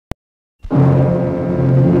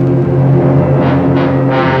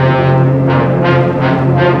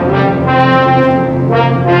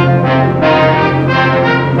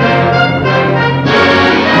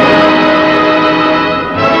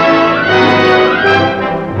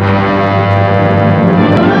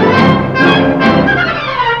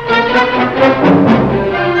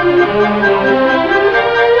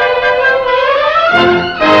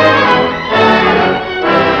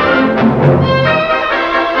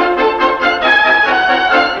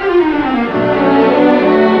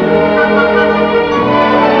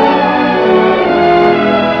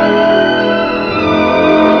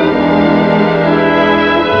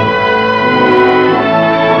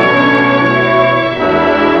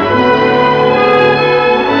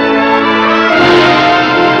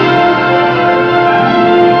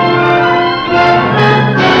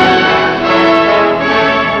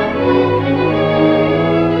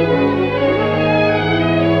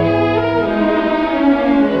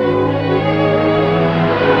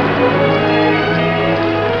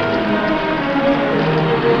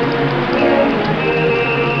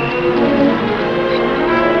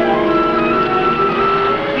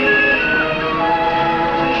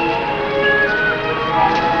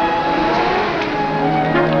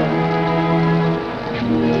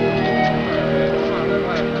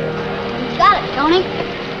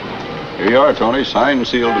are, Tony. Signed,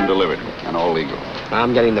 sealed, and delivered. And all legal.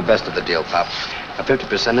 I'm getting the best of the deal, Pop. A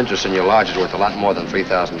 50% interest in your lodge is worth a lot more than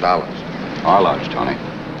 $3,000. Our lodge, Tony.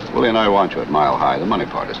 Willie and I want you at Mile High. The money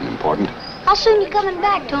part isn't important. How soon you coming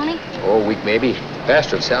back, Tony? Oh, a week maybe.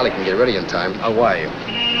 Faster if Sally can get ready in time. I'll wire you.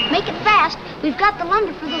 Make it fast. We've got the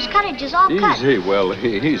lumber for those cottages all cut. Easy, well,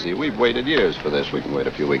 easy. We've waited years for this. We can wait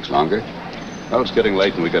a few weeks longer. Well, it's getting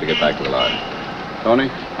late and we've got to get back to the lodge.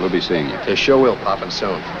 Tony, we'll be seeing you. They sure will, Pop, and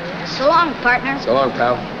soon. So long, partner. So long,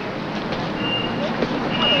 pal.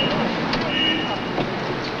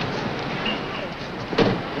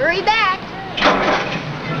 Hurry back.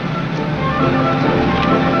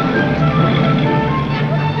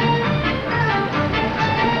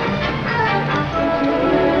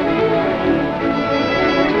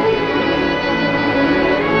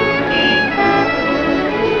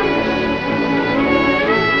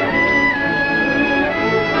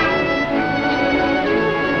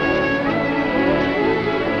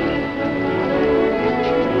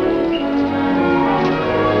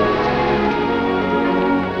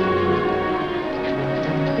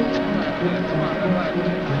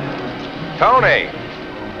 Tony!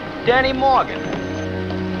 Danny Morgan.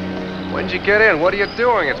 When'd you get in? What are you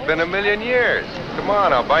doing? It's been a million years. Come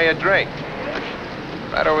on, I'll buy you a drink.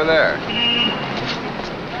 Right over there.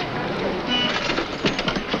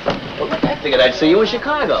 Well, look, I figured I'd see you in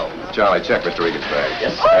Chicago. Charlie, check Mr. Regan's bag.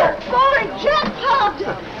 Yes, sir. Boy, jackpot!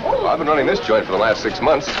 Well, I've been running this joint for the last 6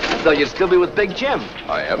 months. I thought you'd still be with Big Jim.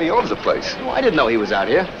 I am. He owns the place. Oh, I didn't know he was out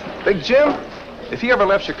here. Big Jim? If he ever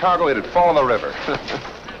left Chicago, it'd fall in the river.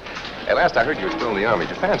 Hey, last I heard you were still in the Army,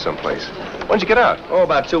 Japan someplace. When'd you get out? Oh,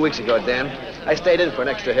 about 2 weeks ago, Dan. I stayed in for an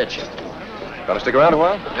extra hitch. Gonna stick around a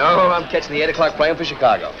while? No, I'm catching the 8 o'clock plane for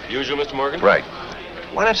Chicago. Usual, Mr. Morgan? Right.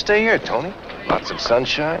 Why not stay here, Tony? Lots of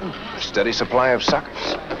sunshine, a steady supply of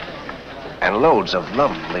suckers, and loads of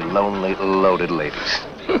lovely, lonely, loaded ladies.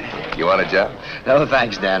 You want a job? No,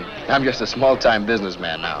 thanks, Dan. I'm just a small-time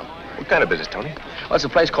businessman now. What kind of business, Tony? Well, it's a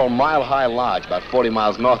place called Mile High Lodge, about 40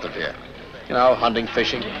 miles north of here. You know, hunting,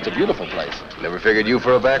 fishing. It's a beautiful place. Never figured you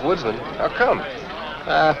for a backwoodsman. How come?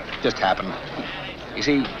 Just happened. You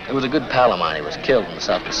see, there was a good pal of mine. He was killed in the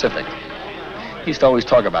South Pacific. He used to always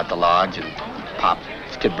talk about the lodge and Pop,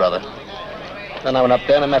 his kid brother. Then I went up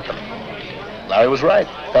there and I met them. Larry was right.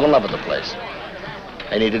 Fell in love with the place.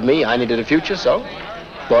 They needed me. I needed a future, so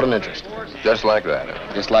bought an interest. Just like that.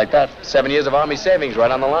 Just like that. 7 years of Army savings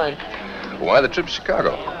right on the line. Why the trip to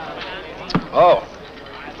Chicago? Oh.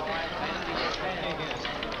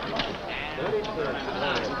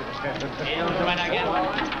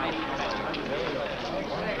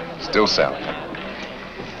 Still Sally.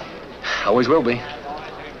 Always will be.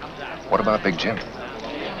 What about Big Jim?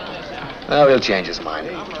 Oh, he'll change his mind.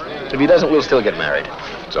 If he doesn't, we'll still get married.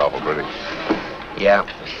 It's awful pretty. Yeah.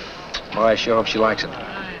 Well, I sure hope she likes it.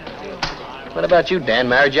 What about you, Dan?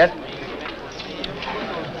 Married yet?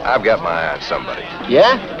 I've got my eye on somebody.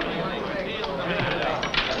 Yeah?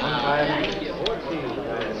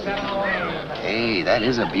 Hey, that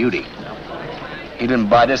is a beauty. He didn't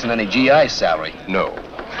buy this in any GI salary. No.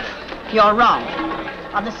 You're wrong.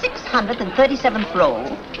 On the 637th roll,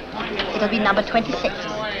 it'll be number 26.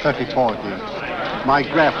 34, dear. My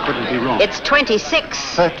graph couldn't be wrong. It's 26.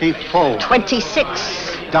 34.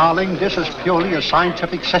 26. Darling, this is purely a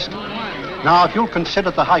scientific system. Now, if you'll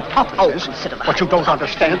consider the hypothesis, what you don't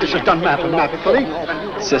understand, this is done mathematically.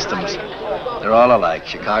 Systems. They're all alike.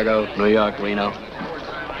 Chicago, New York, Reno.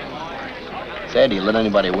 Say, do you let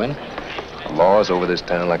anybody win? The law's over this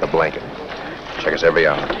town like a blanket. Check us every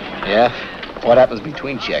hour. Yeah? What happens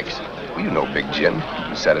between checks? Well, you know Big Jim.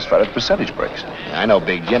 He's satisfied with percentage breaks. Yeah, I know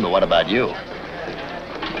Big Jim, but what about you?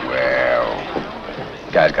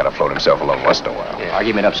 Well, guy's got to float himself along once in a while. Yeah.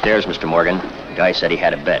 Argument upstairs, Mr. Morgan. Guy said he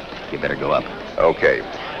had a bet. You better go up. Okay.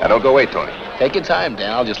 Now, don't go away, Tony. Take your time,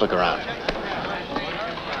 Dan. I'll just look around.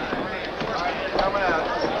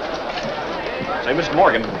 Say, Mr.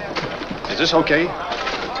 Morgan, is this okay?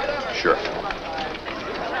 Sure.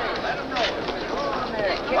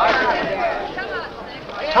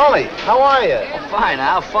 Tolly, how are you? Oh, fine,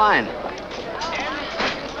 Al, fine.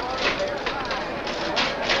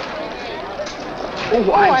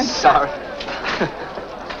 Oh, I'm sorry.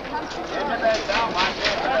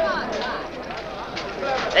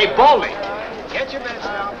 Hey, Baldy. Get your bets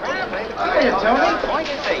now. Hiya, Tony. Point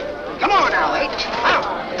is 8. Come on now, 8. Out.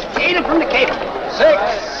 8 from the cable.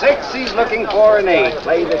 6. He's looking for an 8.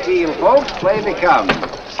 Play the team, folks. Play they come.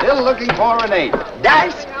 Still looking for an 8.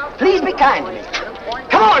 Dice, please be kind to me.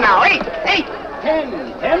 Come on now, 8.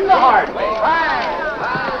 10 the hard way. 5.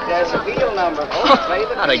 That's a field number, folks. Play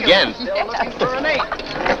the Not field. again. Still looking for an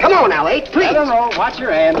 8. Come on now, 8, please. I don't know. Watch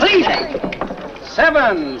your hand. Please, 8.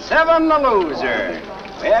 7, the loser.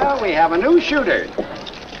 Well, we have a new shooter.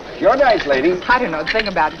 Your dice, lady. I don't know a thing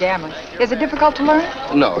about gambling. Is it difficult to learn?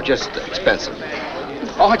 No, just expensive.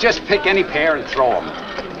 Oh, just pick any pair and throw them.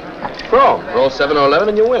 Throw 'em. Roll 7 or 11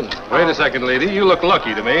 and you win. Wait a second, lady. You look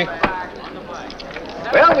lucky to me.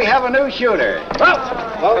 Well, we have a new shooter.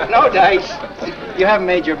 Oh, no dice. You haven't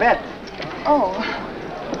made your bet. Oh.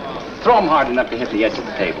 Throw them hard enough to hit the edge of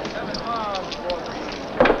the table.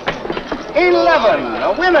 11,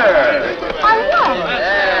 a winner. I won.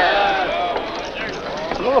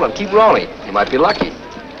 Come on, keep rolling. You might be lucky.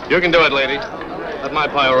 You can do it, lady. Let my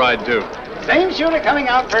pile ride, too. Same shooter coming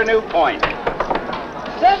out for a new point. 7.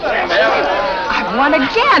 I won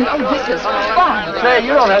again. Oh, this is fun. Say,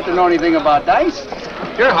 you don't have to know anything about dice.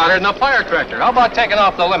 You're hotter than a firecracker. How about taking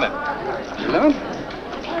off the limit? Limit?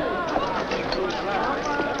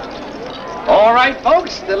 All right,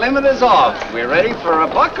 folks, the limit is off. We're ready for a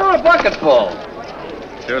buck or a bucketful.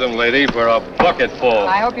 Shoot 'em, lady, for a bucketful.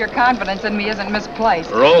 I hope your confidence in me isn't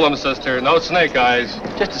misplaced. Roll 'em, sister. No snake eyes.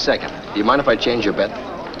 Just a second. Do you mind if I change your bet?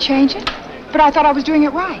 Change it? But I thought I was doing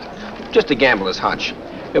it right. Just a gambler's hunch.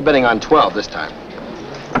 You're betting on 12 this time.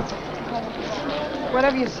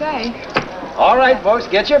 Whatever you say. All right, folks,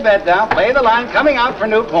 get your bet down. Play the line coming out for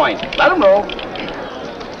new point. Let them roll.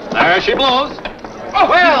 There she blows. Oh,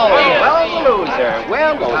 well, the loser.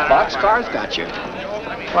 Well, those boxcars got you.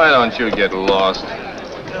 Why don't you get lost?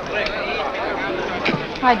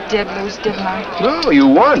 I did lose, didn't I? No, you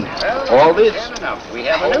won. All this. We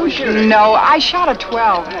have a new shooter. No, I shot a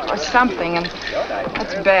 12 or something, and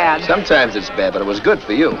that's bad. Sometimes it's bad, but it was good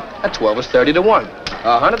for you. That 12 was 30 to 1.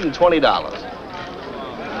 $120.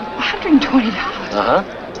 $120? Uh-huh.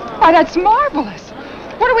 Why, that's marvelous.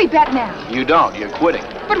 What do we bet now? You don't. You're quitting.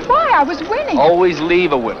 But why? I was winning. Always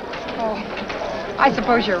leave a winner. Oh, I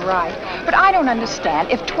suppose you're right. But I don't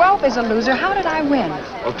understand. If 12 is a loser, how did I win?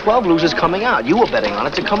 Well, 12 losers coming out. You were betting on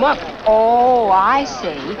it to come up. Oh, I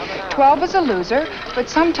see. 12 is a loser, but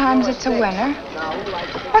sometimes it's a winner.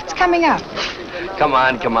 What's coming up? Come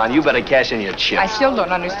on. You better cash in your chips. I still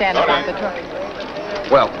don't understand about the truck.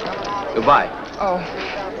 Well, goodbye. Oh,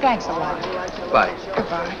 thanks a lot. Bye.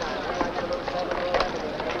 Goodbye.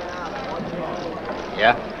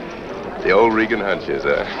 Yeah? The old Regan hunches,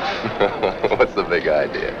 huh? What's the big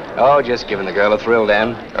idea? Oh, just giving the girl a thrill,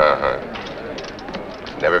 Dan. Uh-huh.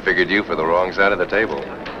 Never figured you for the wrong side of the table.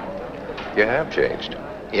 You have changed.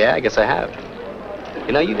 Yeah, I guess I have.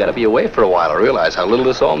 You know, you gotta be away for a while to realize how little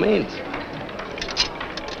this all means.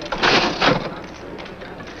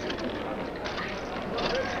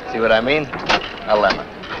 See what I mean? 11.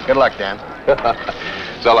 Good luck, Dan.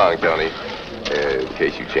 So long, Tony. In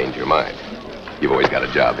case you change your mind. You've always got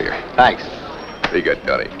a job here. Thanks. Be good,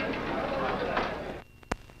 Tony.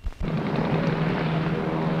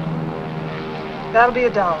 That'll be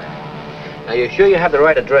 $1. Now, you sure you have the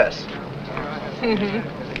right address?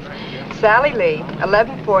 Mm-hmm. Sally Lee,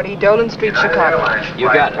 1140 Dolan Street, Chicago. You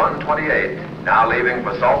got it. 128, now leaving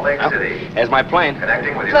for Salt Lake City. There's my plane.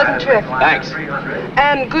 Connecting with Pleasant trip. Thanks. 300.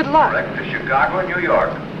 And good luck. Direct to Chicago and New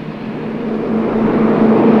York.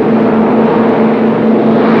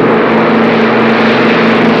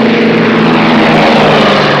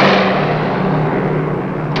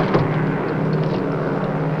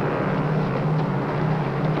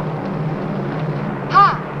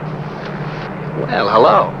 Well,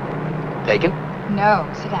 hello. Taken? No,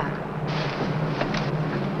 sit down.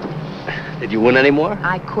 Did you win any more?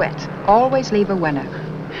 I quit. Always leave a winner.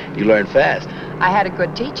 You learned fast. I had a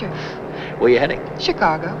good teacher. Where you heading?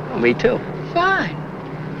 Chicago. Oh, me too. Fine.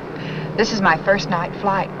 This is my first night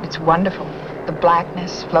flight. It's wonderful. The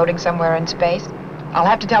blackness, floating somewhere in space. I'll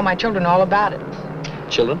have to tell my children all about it.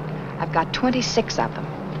 Children? I've got 26 of them.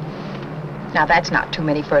 Now, that's not too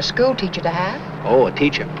many for a school teacher to have. Oh, a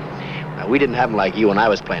teacher. Now, we didn't have them like you when I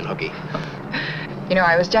was playing hooky. You know,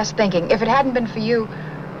 I was just thinking, if it hadn't been for you,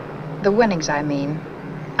 the winnings, I mean,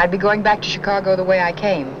 I'd be going back to Chicago the way I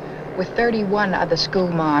came, with 31 other school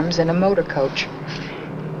marms in a motor coach.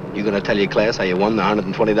 You gonna tell your class how you won the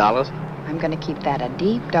 $120? I'm gonna keep that a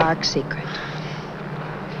deep, dark secret.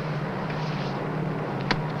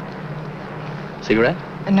 Cigarette?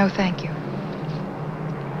 No, thank you.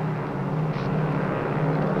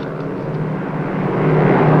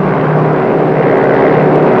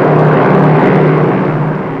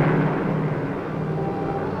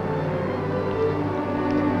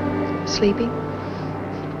 Sleepy?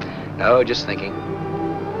 No, just thinking.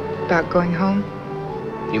 About going home?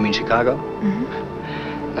 You mean Chicago?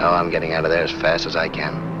 Mm-hmm. No, I'm getting out of there as fast as I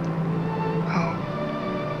can. Oh,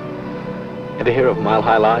 Ever hear of Mile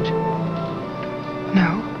High Lodge?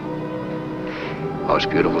 no. Most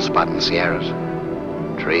beautiful spot in the Sierras.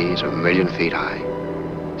 Trees 1,000,000 feet high.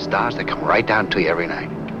 Stars that come right down to you every night.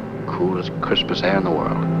 Coolest, crispest air in the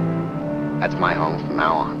world. That's my home from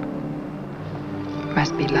now on.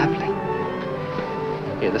 Must be lovely.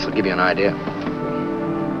 Here, this will give you an idea.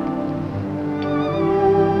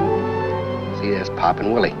 See, there's Pop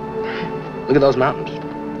and Willie. Look at those mountains.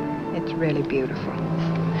 It's really beautiful.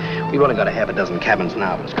 We've only got a half a dozen cabins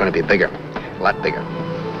now, but it's going to be bigger. A lot bigger.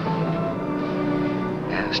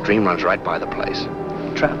 Yeah, the stream runs right by the place.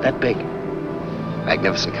 Trout that big.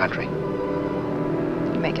 Magnificent country.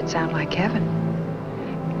 You make it sound like heaven.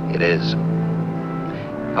 It is.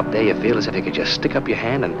 Up there, you feel as if you could just stick up your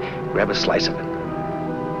hand and grab a slice of it.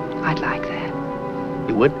 I'd like that.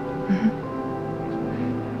 You would? Mm-hmm.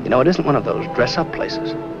 You know, it isn't one of those dress-up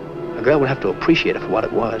places. A girl would have to appreciate it for what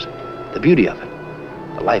it was. The beauty of it.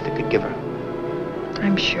 The life it could give her.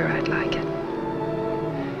 I'm sure I'd like it.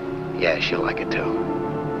 Yeah, she'll like it, too.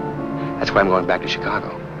 That's why I'm going back to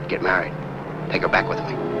Chicago. Get married. Take her back with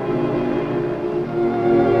me.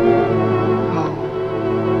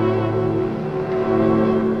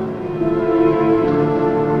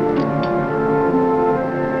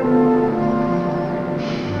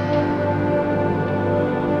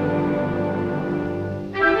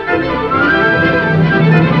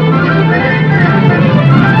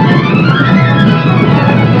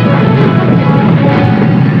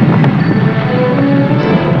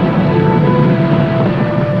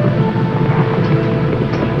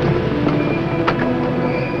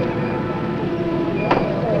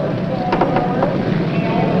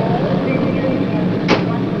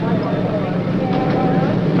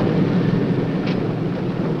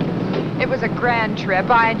 Trip.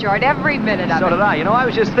 I enjoyed every minute of it. So did I. You know, I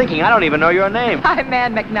was just thinking, I don't even know your name. I'm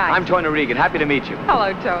Ann McKnight. I'm Tony Regan. Happy to meet you.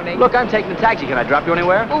 Hello, Tony. Look, I'm taking a taxi. Can I drop you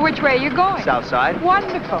anywhere? Well, which way are you going? South side.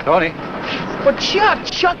 Wonderful. Tony. Well,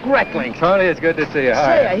 Chuck Reckling. Tony, it's good to see you.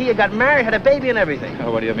 Hi. Say, I hear you got married, had a baby and everything.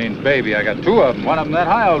 Oh, what do you mean, baby? I got 2 of them. One of them that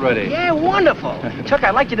high already. Yeah, wonderful. Chuck,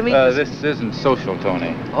 I'd like you to meet this isn't social,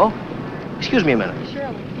 Tony. Oh? Excuse me a minute.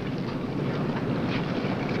 Surely.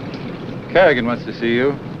 Kerrigan wants to see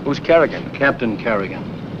you. Who's Kerrigan? Captain Kerrigan.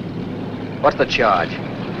 What's the charge?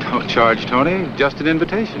 No charge, Tony. Just an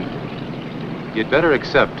invitation. You'd better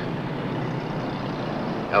accept.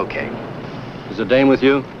 Okay. Is the dame with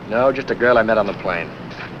you? No, just a girl I met on the plane.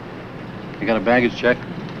 You got a baggage check?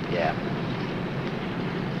 Yeah.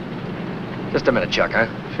 Just a minute, Chuck, huh?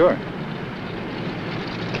 Sure.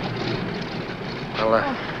 Well,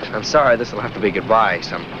 I'm sorry this will have to be goodbye.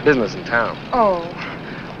 Some business in town. Oh,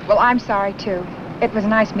 well, I'm sorry, too. It was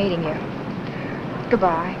nice meeting you.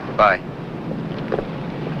 Goodbye. Goodbye.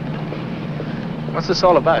 What's this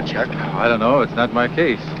all about, Chuck? I don't know. It's not my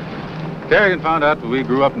case. Kerrigan found out that we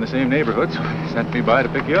grew up in the same neighborhood, so he sent me by to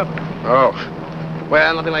pick you up. Oh.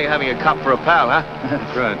 Well, nothing like having a cop for a pal, huh?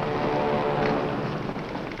 That's right.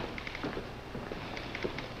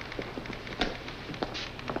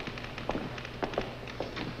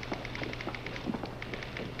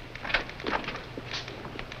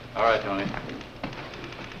 All right, Tony.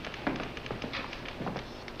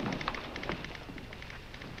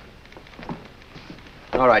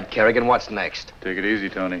 All right, Kerrigan, what's next? Take it easy,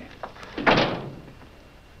 Tony.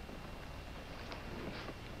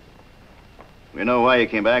 We know why you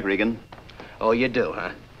came back, Regan. Oh, you do,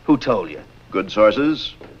 huh? Who told you? Good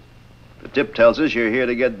sources. The tip tells us you're here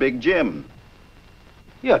to get Big Jim.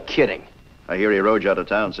 You're kidding. I hear he rode you out of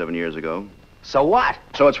town 7 years ago. So what?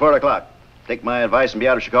 So it's 4 o'clock. Take my advice and be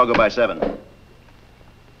out of Chicago by 7.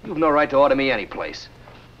 You've no right to order me any place.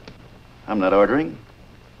 I'm not ordering.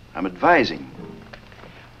 I'm advising.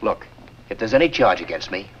 Look, if there's any charge against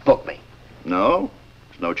me, book me. No,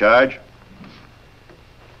 there's no charge.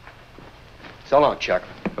 So long, Chuck.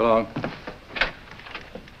 So long.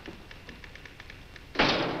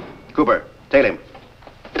 Cooper, tail him.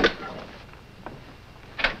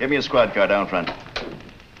 Give me a squad car down front.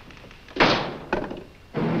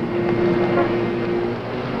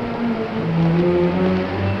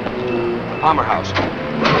 Palmer House.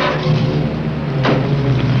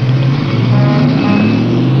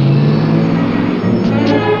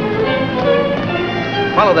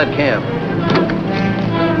 Follow that cab.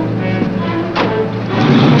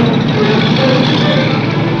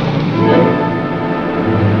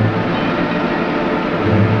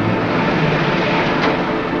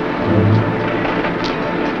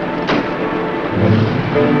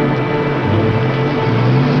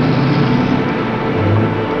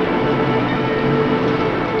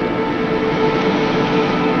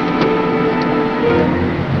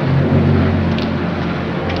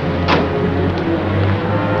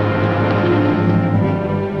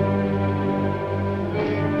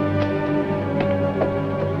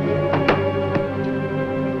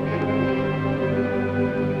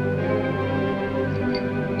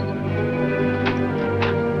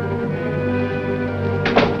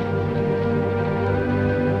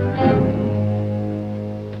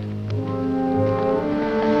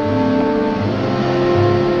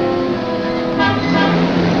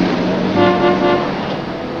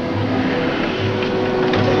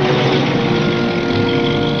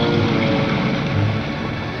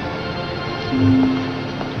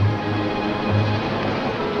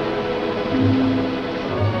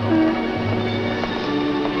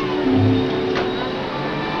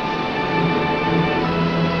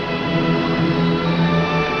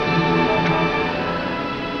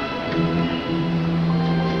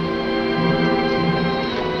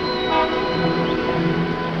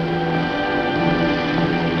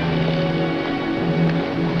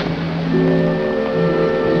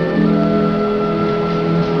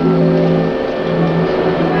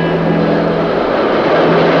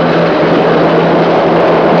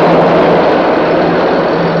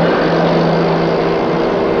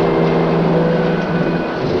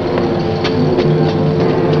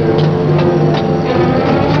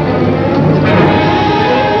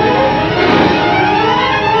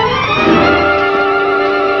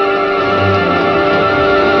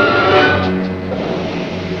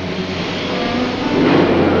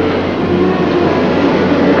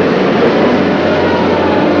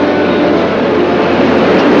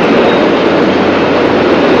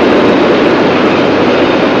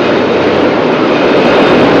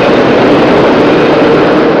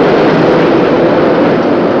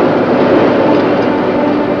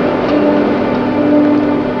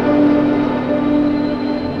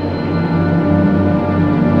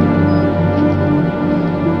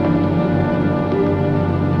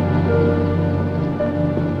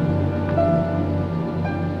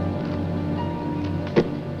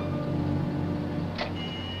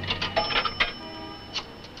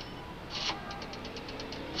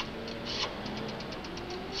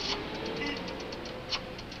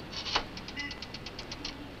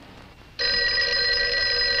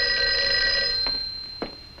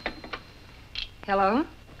 Hello?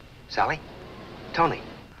 Sally? Tony.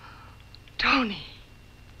 Tony,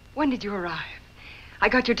 when did you arrive? I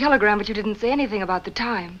got your telegram, but you didn't say anything about the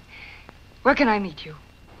time. Where can I meet you?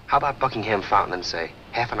 How about Buckingham Fountain in, say,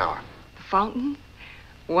 half an hour? The fountain?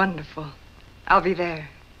 Wonderful. I'll be there.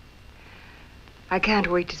 I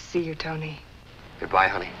can't wait to see you, Tony. Goodbye,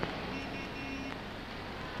 honey.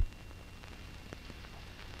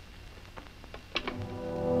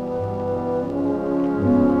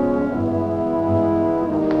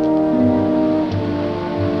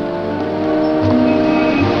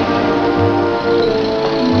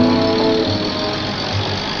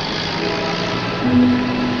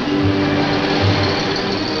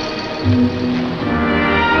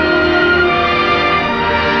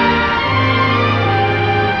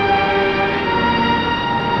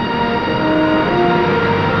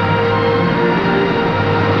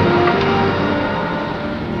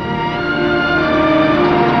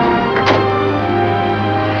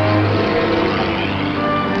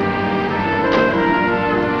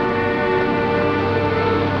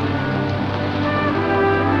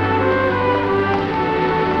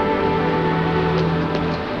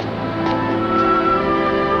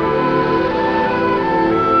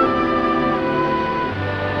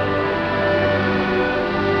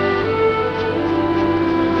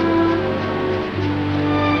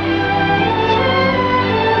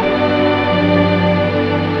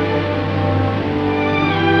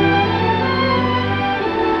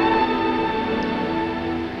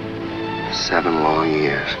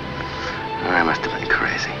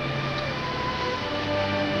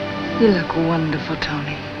 You look wonderful,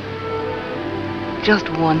 Tony. Just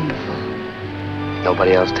wonderful.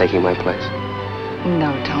 Nobody else taking my place?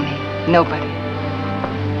 No, Tony. Nobody.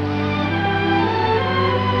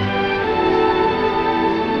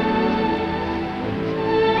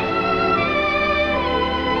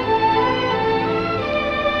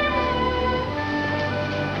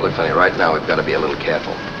 Look, Fanny, right now we've got to be a little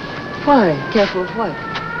careful. Why? Careful of what?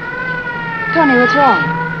 Tony, what's wrong?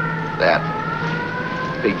 That.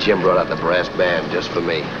 Big Jim brought out the brass band just for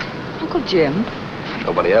me. Uncle Jim?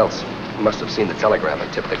 Nobody else. Must have seen the telegram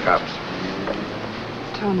and tipped the cops.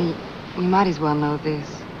 Tony, you might as well know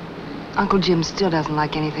this. Uncle Jim still doesn't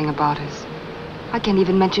like anything about us. I can't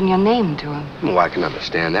even mention your name to him. Oh, I can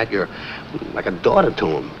understand that. You're like a daughter to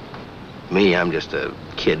him. Me, I'm just a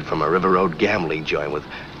kid from a River Road gambling joint with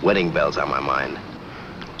wedding bells on my mind.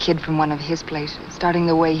 Kid from one of his places, starting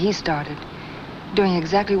the way he started. Doing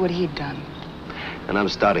exactly what he'd done. And I'm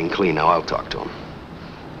starting clean now. I'll talk to him.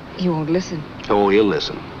 He won't listen. Oh, he'll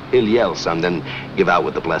listen. He'll yell some, then give out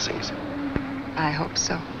with the blessings. I hope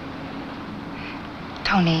so.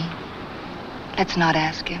 Tony, let's not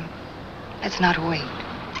ask him. Let's not wait.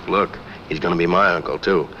 Look, he's gonna be my uncle,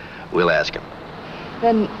 too. We'll ask him.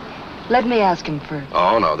 Then let me ask him first.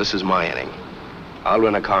 Oh, no, this is my inning. I'll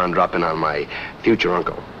rent a car and drop in on my future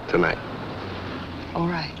uncle tonight. All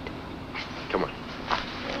right. Come on.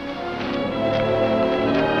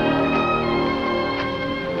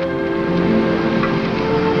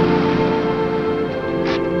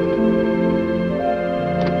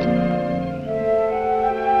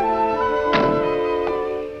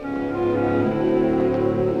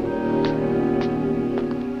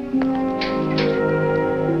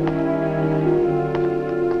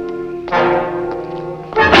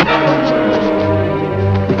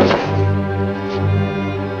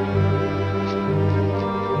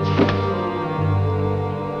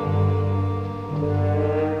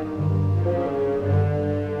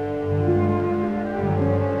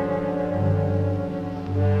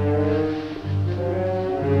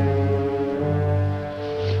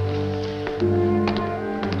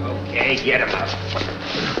 him.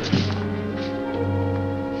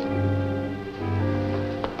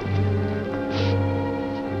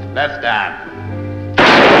 Left arm.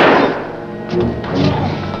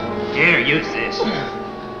 Here, use this.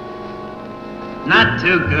 Not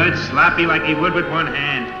too good. Sloppy like he would with one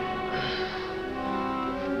hand.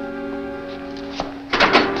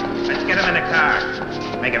 Let's get him in the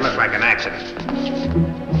car. Make it look like an accident.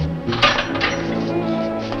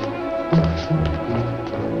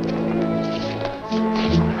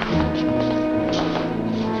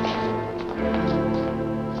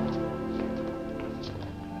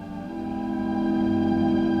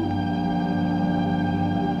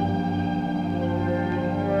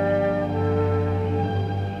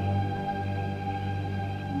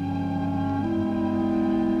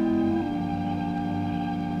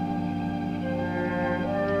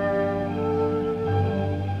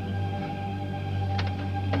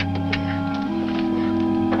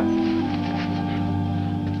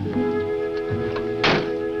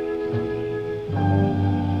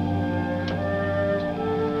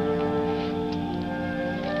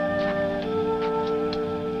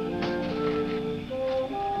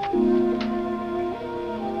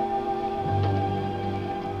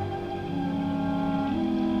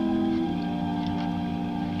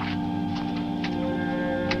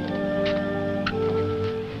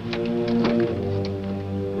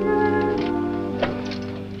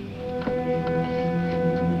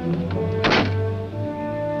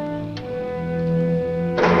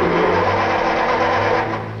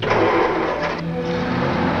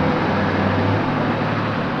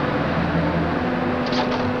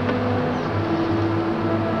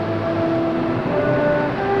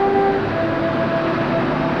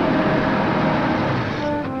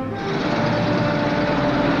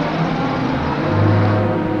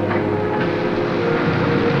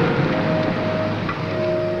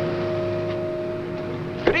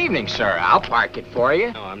 Sir, I'll park it for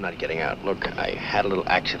you. No, I'm not getting out. Look, I had a little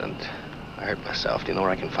accident. I hurt myself. Do you know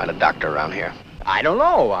where I can find a doctor around here? I don't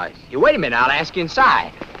know. You wait a minute. I'll ask you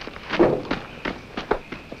inside.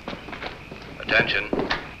 Attention.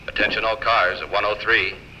 Attention all cars at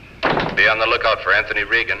 103. Be on the lookout for Anthony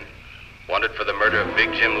Regan, wanted for the murder of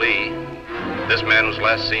Big Jim Lee. This man was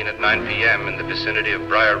last seen at 9 p.m. in the vicinity of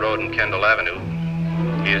Briar Road and Kendall Avenue.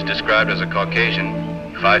 He is described as a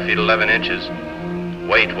Caucasian, 5 feet 11 inches.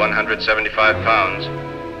 Weight 175 pounds,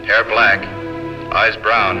 hair black, eyes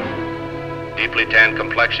brown, deeply tanned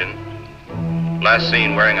complexion. Last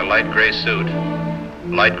seen wearing a light gray suit,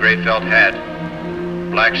 light gray felt hat,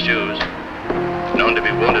 black shoes, known to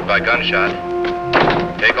be wounded by gunshot.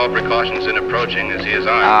 Take all precautions in approaching as he is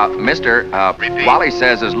armed. Mister, Wally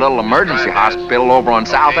says there's a little emergency hospital over on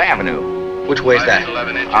South Avenue. Which way's that?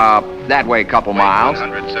 That way a couple miles.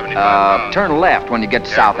 Turn left when you get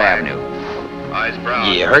to South Avenue. Eyes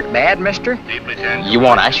brown. You hurt bad, mister? You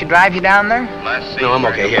want I should drive you down there? No, I'm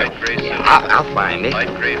okay here. I'll find it. Light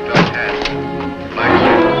gray felt hat, black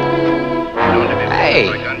shoes, known to be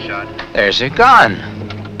wounded by gunshot. There's a gun.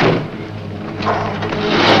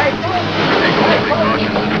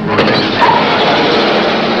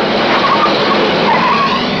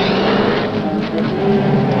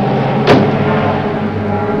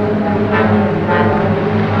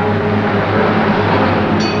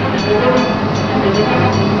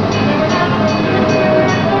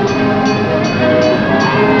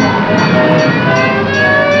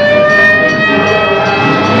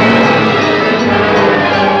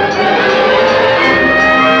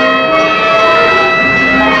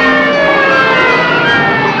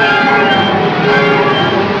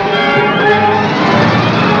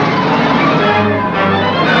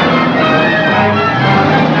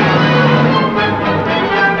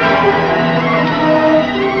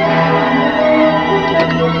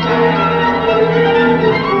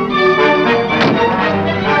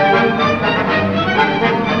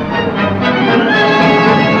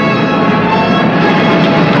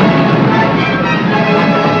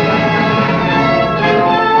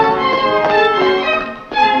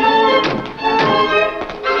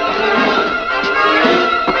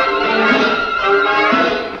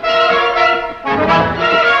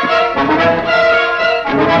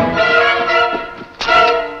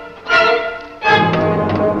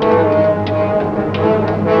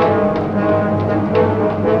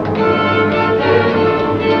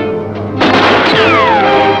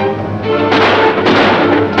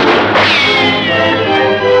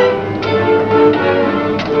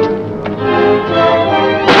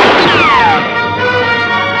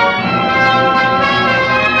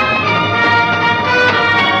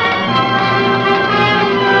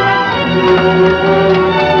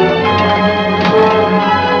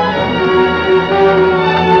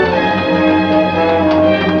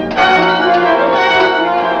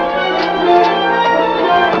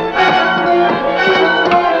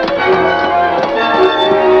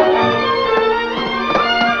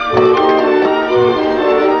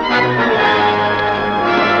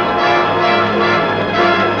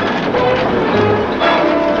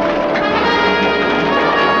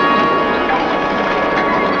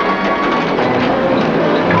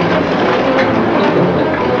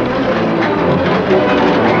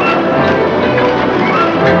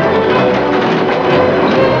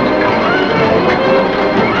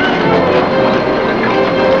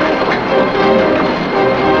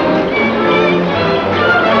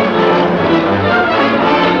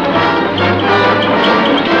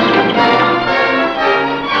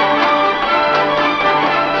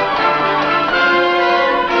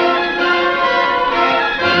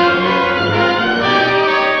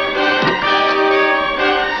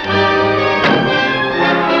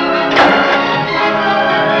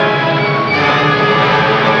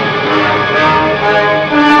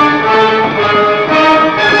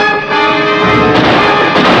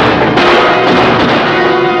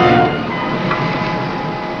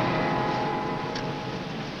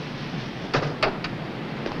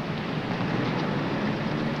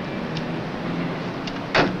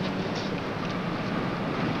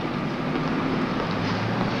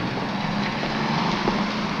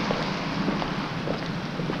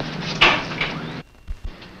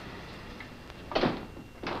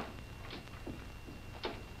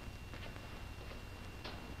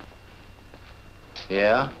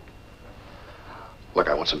 Yeah? Look,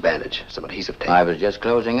 I want some bandage, some adhesive tape. I was just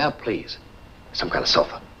closing up. Please. Some kind of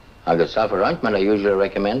sulfur. I've got sulfur ointment I usually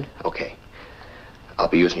recommend. Okay. I'll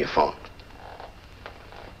be using your phone.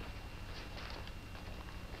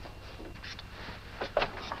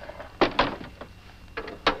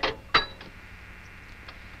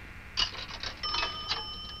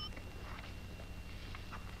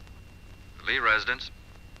 Lee residence.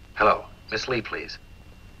 Hello. Miss Lee, please.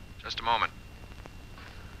 Just a moment.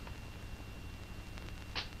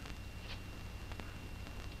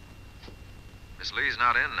 Miss Lee's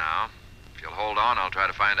not in now. If you'll hold on, I'll try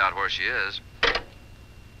to find out where she is.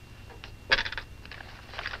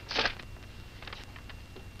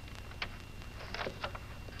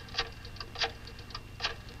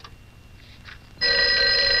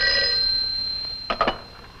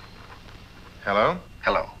 Hello?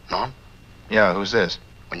 Hello. Norm? Yeah, who's this?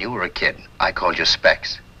 When you were a kid, I called you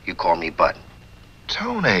Specs. You called me Bud.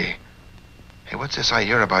 Tony. Hey, what's this I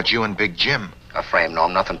hear about you and Big Jim? A frame,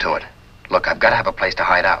 Norm. Nothing to it. Look, I've got to have a place to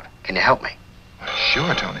hide out. Can you help me?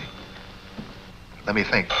 Sure, Tony. Let me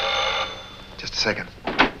think. Just a second.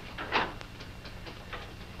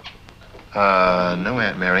 No,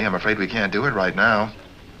 Aunt Mary. I'm afraid we can't do it right now.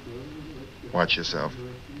 Watch yourself.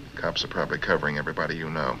 Cops are probably covering everybody you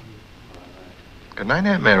know. Good night,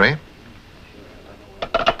 Aunt Mary.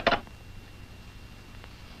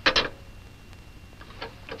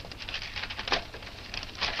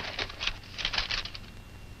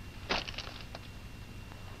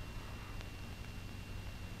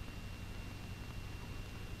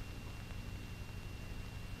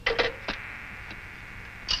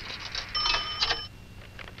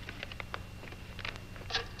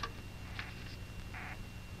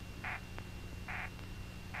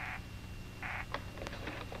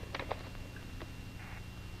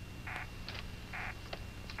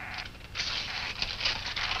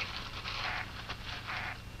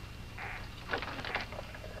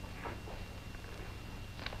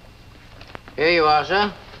 Here you are,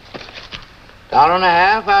 sir.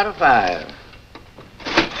 $1.50 out of 5.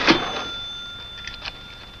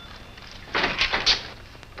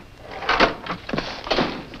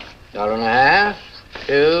 $1.50,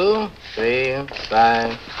 2, 3,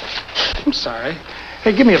 5. I'm sorry.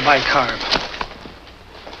 Hey, give me a bicarb.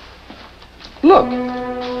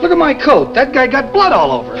 Look at my coat. That guy got blood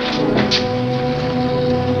all over it.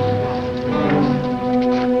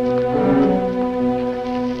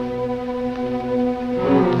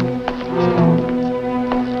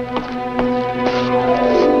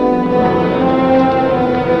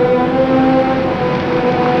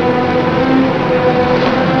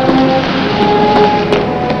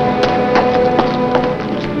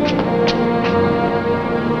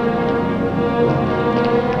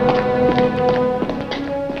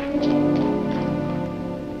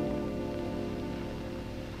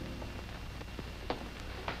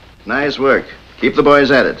 Nice work. Keep the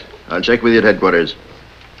boys at it. I'll check with you at headquarters.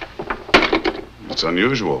 It's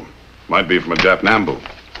unusual. Might be from a Jap Nambu.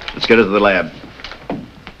 Let's get it to the lab.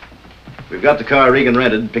 We've got the car Regan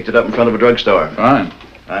rented, picked it up in front of a drugstore. Fine.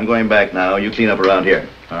 I'm going back now. You clean up around here.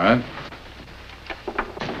 All right.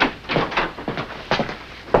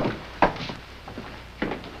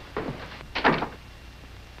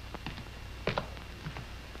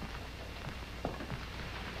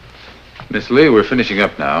 Miss Lee, we're finishing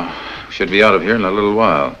up now. We should be out of here in a little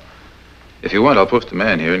while. If you want, I'll post a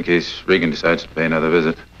man here in case Regan decides to pay another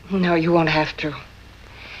visit. No, you won't have to.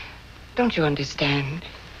 Don't you understand?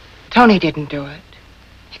 Tony didn't do it.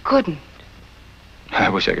 He couldn't. I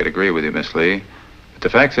wish I could agree with you, Miss Lee, but the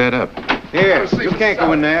facts add up. Here, you can't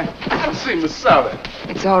go in there. I've seen Miss Sally.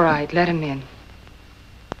 It's all right. Let him in.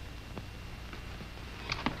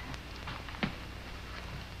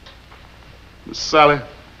 Miss Sally,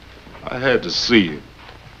 I had to see you.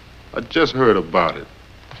 I just heard about it.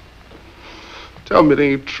 Tell me it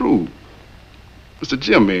ain't true. Mr.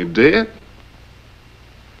 Jim ain't dead.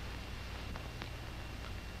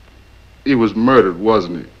 He was murdered,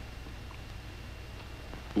 wasn't he?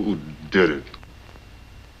 Who did it?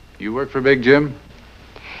 You work for Big Jim?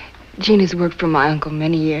 Gina's worked for my uncle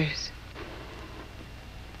many years.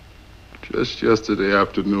 Just yesterday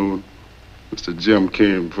afternoon, Mr. Jim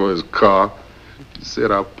came for his car. He said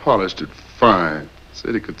I polished it fine.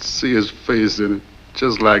 Said he could see his face in it,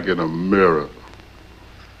 just like in a mirror.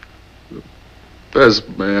 The best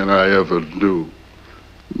man I ever knew.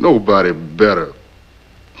 Nobody better.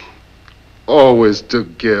 Always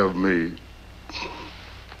took care of me.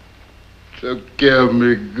 Took care of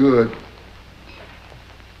me good.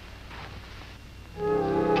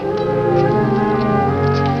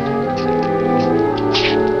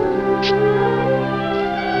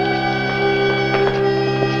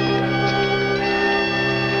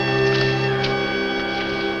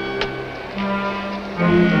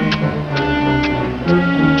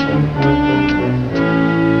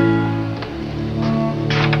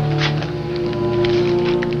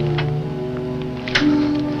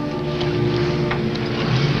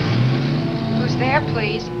 Who's there,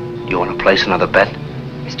 please? You want to place another bet?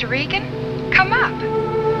 Mr. Regan? Come up.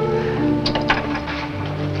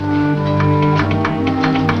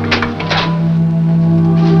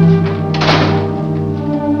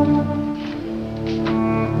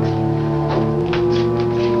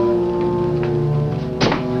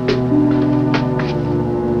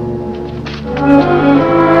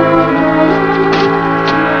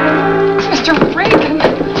 Mr. Regan!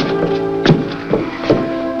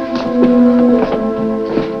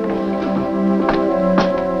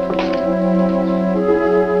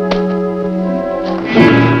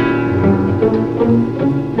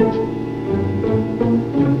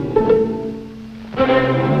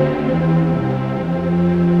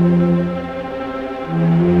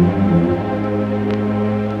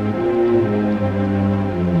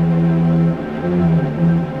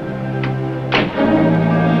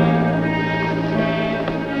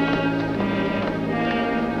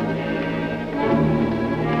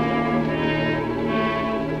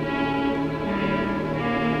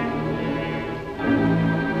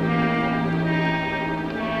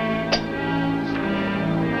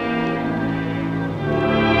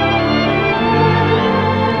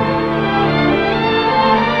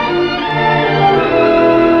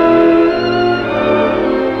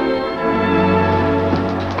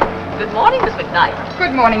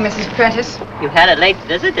 Good morning, Mrs. Prentice. You had a late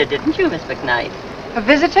visitor, didn't you, Miss McKnight? A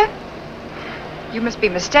visitor? You must be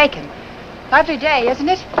mistaken. Lovely day, isn't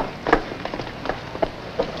it?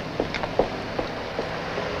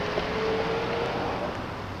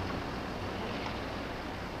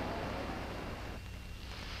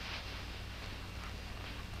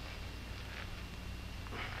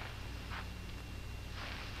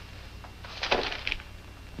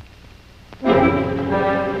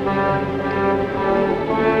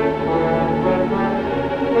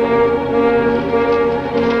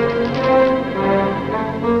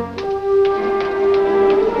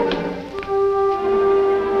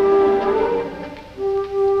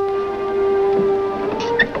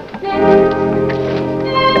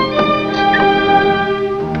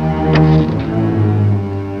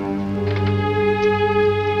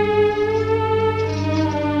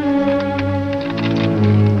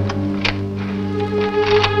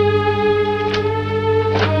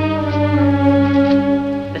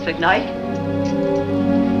 McKnight?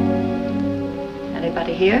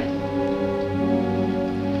 Anybody here?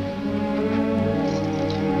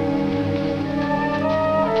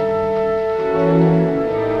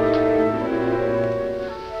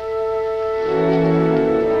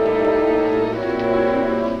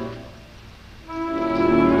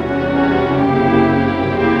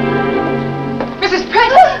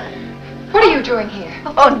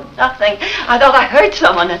 Oh, nothing. I thought I heard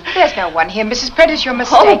someone. There's no one here, Mrs. Prentice. You're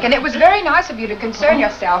mistaken. It was very nice of you to concern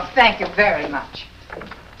yourself. Thank you very much.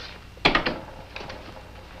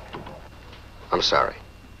 I'm sorry.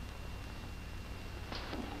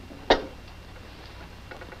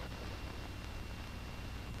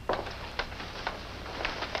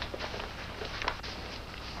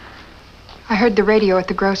 I heard the radio at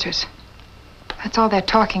the grocer's. That's all they're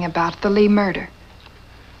talking about, the Lee murder.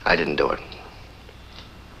 I didn't do it.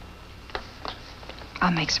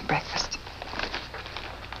 I'll make some breakfast.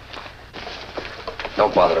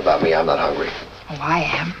 Don't bother about me. I'm not hungry. Oh, I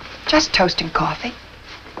am. Just toast and coffee.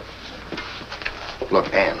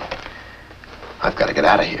 Look, Ann, I've got to get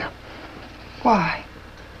out of here. Why?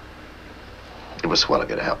 It was swell of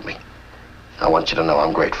you to help me. I want you to know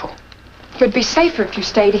I'm grateful. You'd be safer if you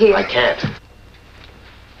stayed here. I can't.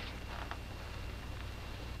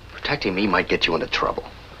 Protecting me might get you into trouble.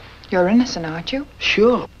 You're innocent, aren't you?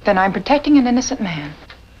 Sure. Then I'm protecting an innocent man.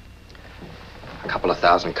 A couple of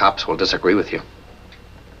thousand cops will disagree with you.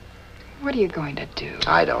 What are you going to do?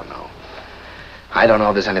 I don't know. I don't know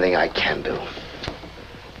if there's anything I can do.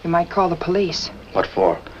 You might call the police. What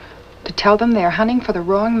for? To tell them they're hunting for the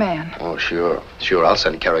wrong man. Oh, sure. Sure, I'll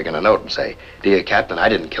send Kerrigan a note and say, "Dear Captain, I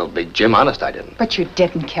didn't kill Big Jim. Honest, I didn't." But you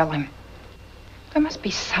didn't kill him. There must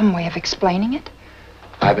be some way of explaining it.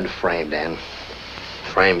 I've been framed, Ann.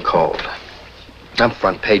 Framed cold. I'm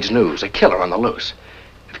front page news, a killer on the loose.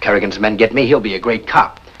 If Kerrigan's men get me, he'll be a great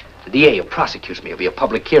cop. The DA who prosecutes me will be a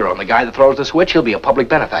public hero, and the guy that throws the switch, he'll be a public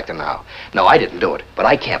benefactor now. No, I didn't do it, but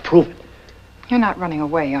I can't prove it. You're not running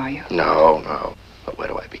away, are you? No. But where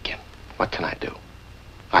do I begin? What can I do?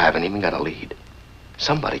 I haven't even got a lead.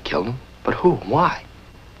 Somebody killed him, but who? Why?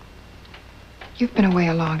 You've been away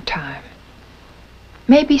a long time.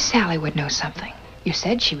 Maybe Sally would know something. You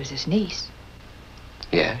said she was his niece.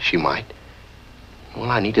 Yeah, she might.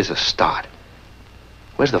 All I need is a start.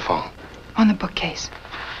 Where's the phone? On the bookcase.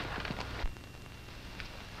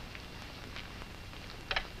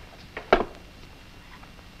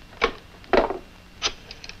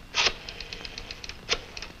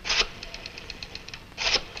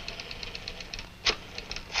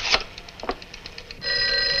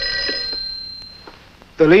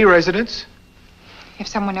 The Lee residence? If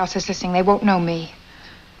someone else is listening, they won't know me.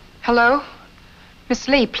 Hello? Miss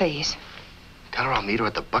Lee, please. Tell her I'll meet her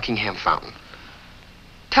at the Buckingham Fountain.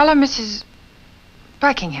 Tell her Mrs.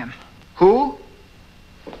 Buckingham. Who?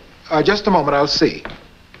 Just a moment, I'll see.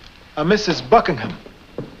 Mrs. Buckingham.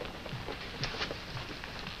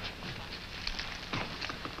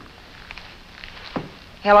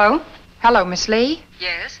 Hello? Hello, Miss Lee?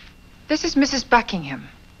 Yes? This is Mrs. Buckingham.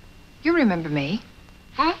 You remember me?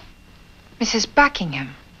 Who? Mrs.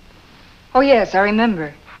 Buckingham. Oh, yes, I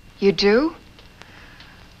remember. You do?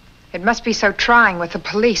 It must be so trying with the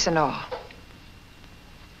police and all.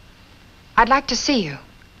 I'd like to see you.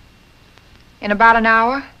 In about an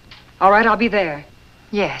hour? All right, I'll be there.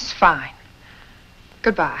 Yes, fine.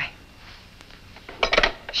 Goodbye.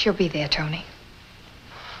 She'll be there, Tony.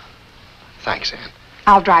 Thanks, Ann.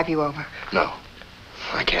 I'll drive you over. No,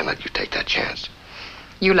 I can't let you take that chance.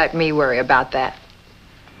 You let me worry about that.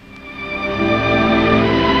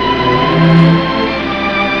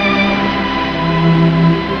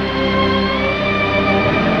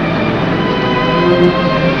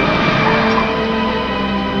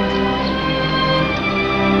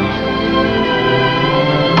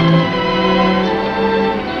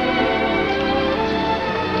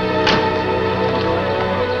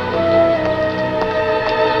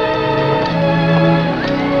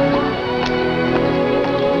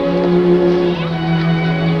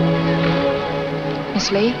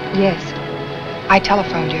 Lee? Yes. I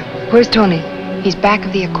telephoned you. Where's Tony? He's back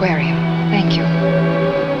of the aquarium. Thank you.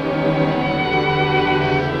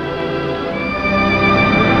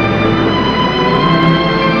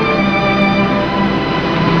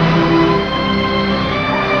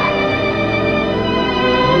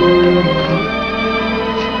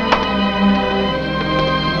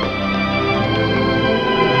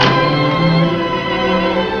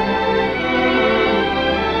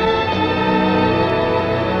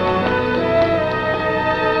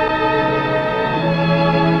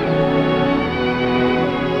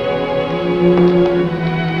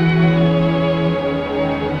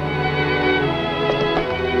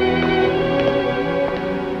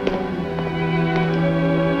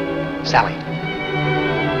 Sally.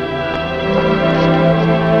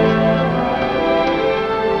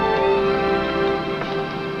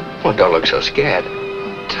 Well, don't look so scared.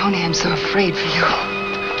 Tony, I'm so afraid for you.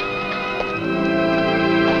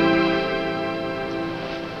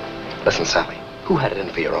 Listen, Sally, who had it in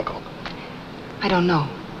for your uncle? I don't know.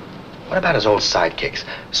 What about his old sidekicks,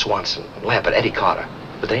 Swanson, Lambert, Eddie Carter?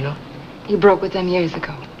 Would they know? He broke with them years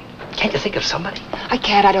ago. Can't you think of somebody? I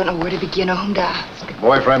can't. I don't know where to begin or whom to ask.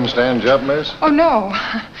 Boyfriend stand you up, miss? Oh, no.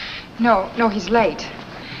 No, he's late.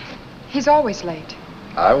 He's always late.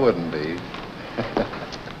 I wouldn't be.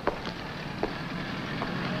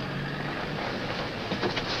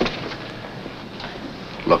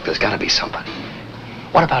 Look, there's got to be somebody.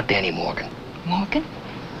 What about Danny Morgan? Morgan?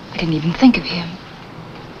 I didn't even think of him.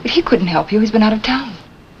 But he couldn't help you. He's been out of town.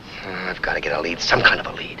 I've got to get a lead, some kind of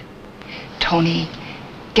a lead. Tony,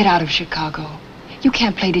 get out of Chicago. You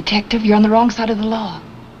can't play detective. You're on the wrong side of the law.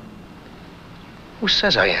 Who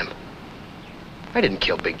says I am? I didn't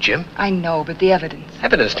kill Big Jim. I know, but the evidence.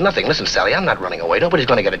 Evidence, nothing. Listen, Sally, I'm not running away. Nobody's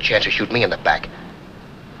going to get a chance to shoot me in the back.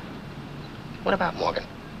 What about Morgan?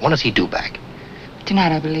 When does he due back?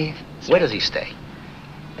 Tonight, I believe. Where does he stay?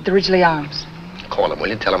 At the Ridgely Arms. Call him, will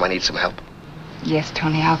you? Tell him I need some help. Yes,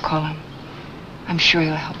 Tony, I'll call him. I'm sure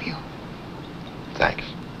he'll help you. Thanks.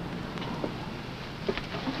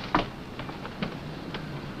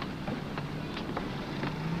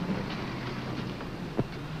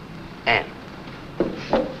 Ann.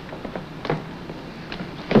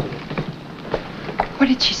 What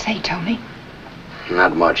did she say, Tony?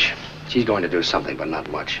 Not much. She's going to do something, but not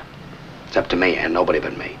much. It's up to me and nobody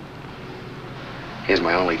but me. Here's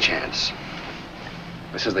my only chance.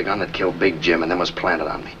 This is the gun that killed Big Jim and then was planted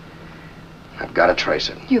on me. I've got to trace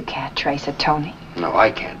it. You can't trace it, Tony. No,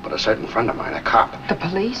 I can't, but a certain friend of mine, a cop. The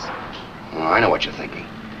police? Well, I know what you're thinking.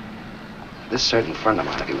 This certain friend of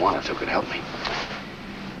mine, if he wanted to, could help me.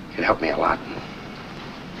 He'd help me a lot.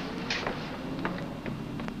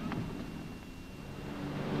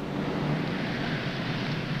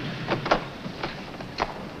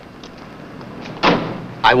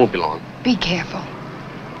 I won't be long. Be careful.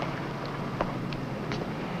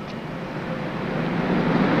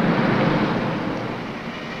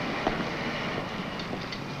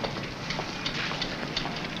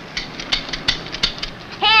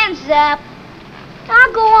 Hands up.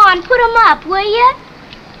 Now go on, put 'em up, will you?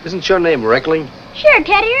 Isn't your name Reckling? Sure,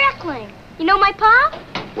 Teddy Reckling. You know my pa?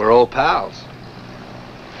 We're old pals.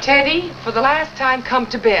 Teddy, for the last time, come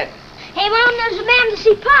to bed. Hey, Mom, there's a man to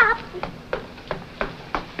see Pop.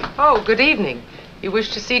 Oh, good evening. You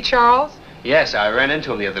wish to see Charles? Yes, I ran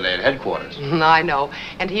into him the other day at headquarters. I know.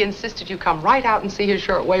 And he insisted you come right out and see his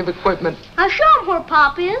shortwave equipment. I'll show him where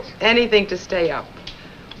Pop is. Anything to stay up.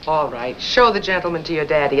 All right. Show the gentleman to your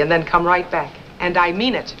daddy and then come right back. And I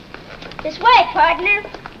mean it. This way, partner.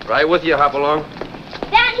 Right with you, Hopalong.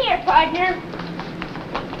 Down here, partner.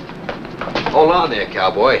 Hold on there,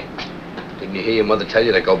 cowboy. Didn't you hear your mother tell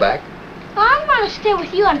you to go back? Oh, I want to stay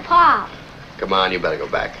with you and Pop. Come on, you better go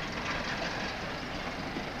back.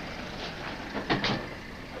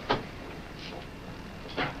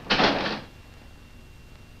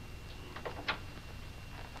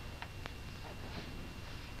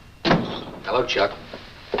 Hello, Chuck.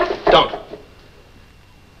 Don't.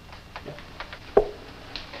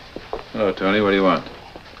 Hello, Tony. What do you want?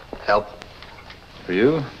 Help. For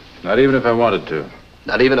you? Not even if I wanted to.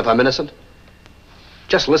 Not even if I'm innocent?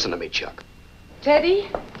 Just listen to me, Chuck. Teddy?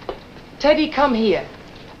 Teddy, come here.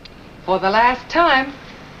 For the last time.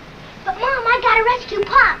 But, Mom, I gotta rescue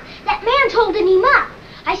Pop. That man's holding him up.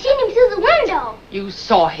 I seen him through the window. You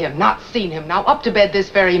saw him, not seen him. Now up to bed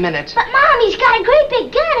this very minute. But, Mom, he's got a great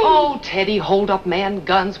big gun in Oh, Teddy, hold up, man,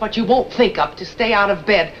 guns, what you won't think of to stay out of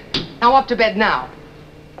bed. Now up to bed now.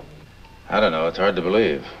 I don't know. It's hard to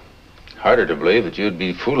believe. Harder to believe that you'd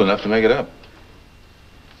be fool enough to make it up.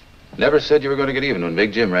 Never said you were going to get even when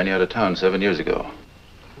Big Jim ran you out of town 7 years ago.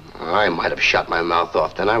 I might have shut my mouth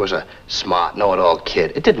off then. I was a smart, know-it-all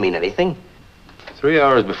kid. It didn't mean anything. 3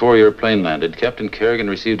 hours before your plane landed, Captain Kerrigan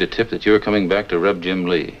received a tip that you were coming back to Reb Jim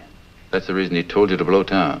Lee. That's the reason he told you to blow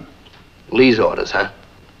town. Lee's orders, huh?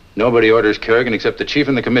 Nobody orders Kerrigan except the chief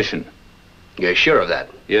and the commission. You're sure of that?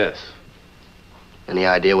 Yes. Any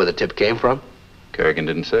idea where the tip came from? Kerrigan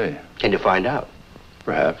didn't say. Can you find out?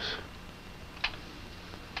 Perhaps.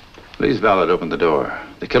 Lee's valet opened the door.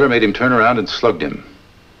 The killer made him turn around and slugged him.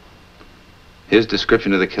 His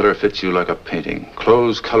description of the killer fits you like a painting.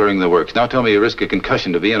 Clothes coloring the works. Now tell me you risk a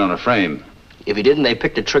concussion to be in on a frame. If he didn't, they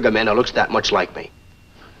picked a trigger man who looks that much like me.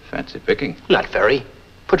 Fancy picking. Not very.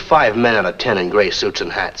 Put 5 men out of 10 in gray suits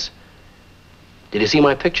and hats. Did you see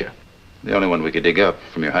my picture? The only one we could dig up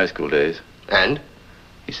from your high school days. And?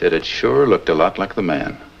 He said it sure looked a lot like the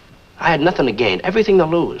man. I had nothing to gain, everything to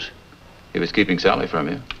lose. He was keeping Sally from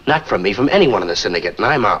you. Not from me, from anyone in the syndicate, and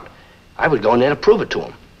I'm out. I was going there to prove it to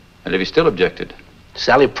him. And if he still objected?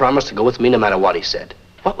 Sally promised to go with me no matter what he said.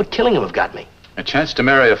 What would killing him have got me? A chance to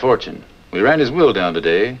marry a fortune. We ran his will down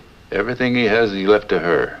today. Everything he has, he left to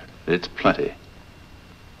her. It's plenty.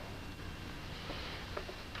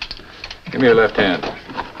 Give me your left hand.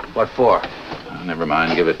 What for? Oh, never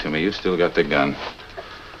mind. Give it to me. You still got the gun.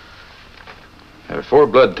 There are 4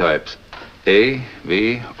 blood types. A,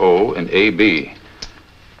 B, O, and AB.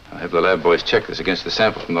 I'll have the lab boys check this against the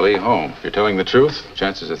sample from the Lee home. If you're telling the truth,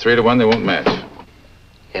 chances are 3 to 1 they won't match.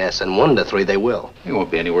 Yes, and 1 to 3 they will. You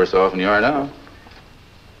won't be any worse off than you are now.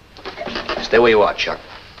 Stay where you are, Chuck.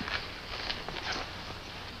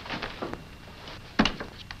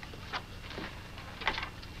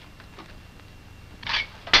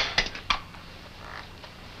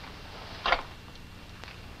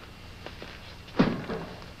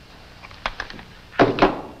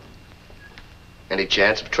 Any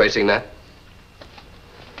chance of tracing that?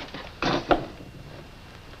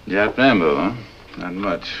 Jap ammo, huh? Not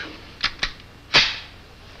much.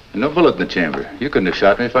 And no bullet in the chamber. You couldn't have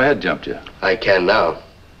shot me if I had jumped you. I can now.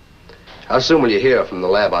 How soon will you hear from the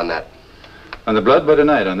lab on that? On the blood by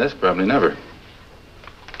tonight. On this, probably never.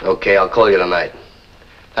 Okay, I'll call you tonight.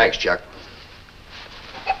 Thanks, Chuck.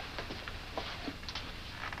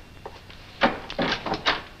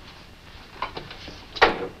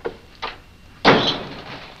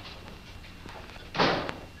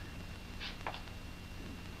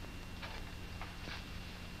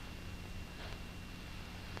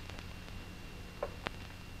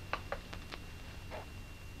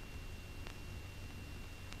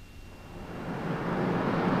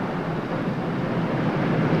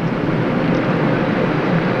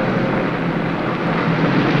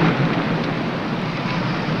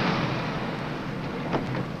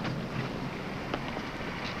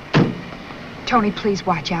 Tony, please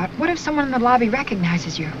watch out. What if someone in the lobby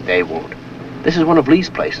recognizes you? They won't. This is one of Lee's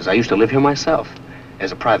places. I used to live here myself.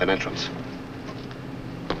 There's a private entrance.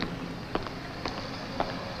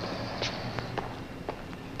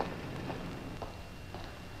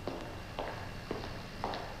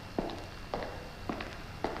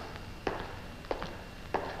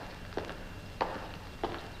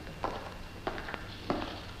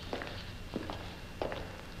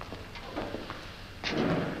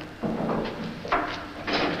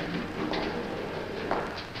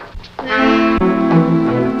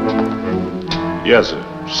 Yes, sir.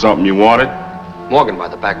 Something you wanted? Morgan by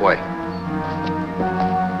the back way.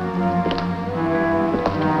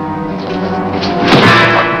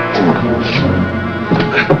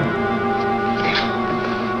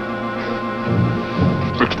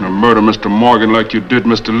 Fixing to murder Mr. Morgan like you did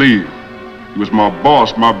Mr. Lee. He was my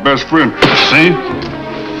boss, my best friend. See?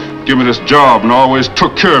 Give me this job and always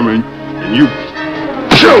took care of me. And you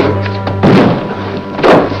killed him.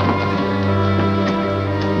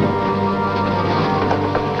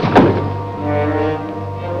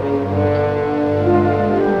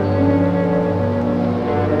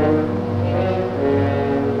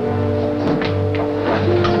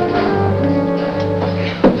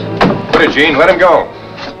 Gene, let him go.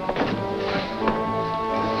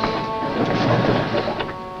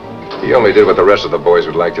 He only did what the rest of the boys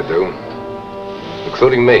would like to do,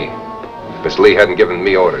 including me. Miss Lee hadn't given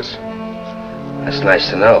me orders. That's nice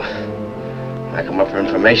to know. I come up for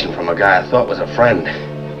information from a guy I thought was a friend.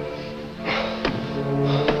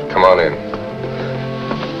 Come on in.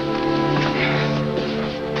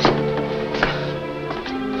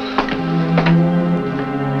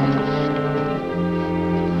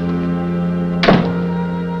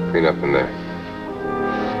 Clean up in there.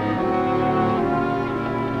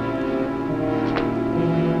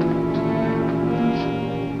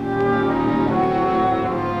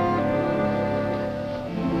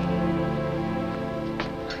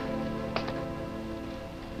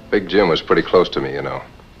 Big Jim was pretty close to me, you know.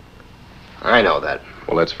 I know that.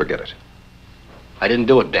 Well, let's forget it. I didn't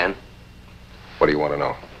do it, Dan. What do you want to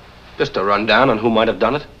know? Just a rundown on who might have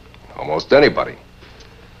done it. Almost anybody.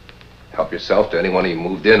 Help yourself to anyone he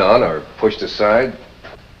moved in on or pushed aside.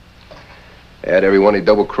 Add everyone he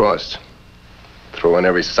double-crossed. Throw in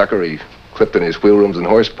every sucker he clipped in his wheel rooms and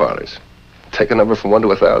horse parlors. Take a number from 1 to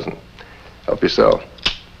 1,000. Help yourself.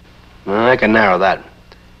 Well, I can narrow that.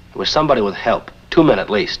 It was somebody with help. 2 men at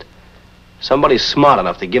least. Somebody smart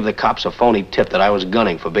enough to give the cops a phony tip that I was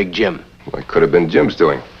gunning for Big Jim. Well, it could have been Jim's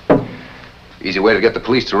doing. Easy way to get the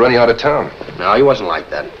police to run you out of town. No, he wasn't like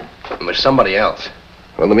that. It was somebody else.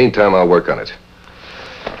 Well, in the meantime, I'll work on it.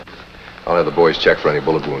 I'll have the boys check for any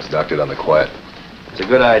bullet wounds doctored on the quiet. It's a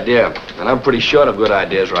good idea, and I'm pretty short of good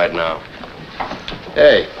ideas right now.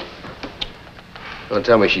 Hey, don't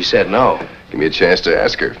tell me she said no. Give me a chance to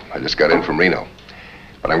ask her. I just got in from Reno.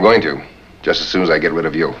 But I'm going to, just as soon as I get rid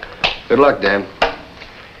of you. Good luck, Dan.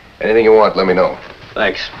 Anything you want, let me know.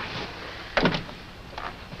 Thanks.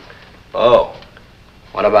 Oh,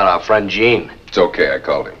 what about our friend Gene? It's okay, I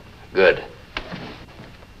called him. Good.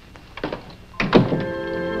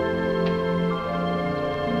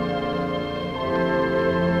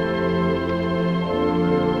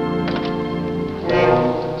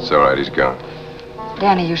 It's all right, he's gone.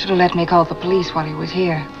 Danny, you should have let me call the police while he was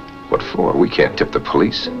here. What for? We can't tip the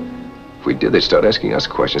police. If we did, they'd start asking us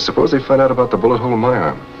questions. Suppose they find out about the bullet hole in my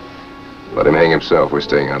arm. Let him hang himself. We're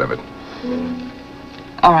staying out of it.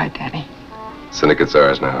 All right, Danny. Syndicate's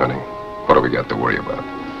ours now, honey. What do we got to worry about?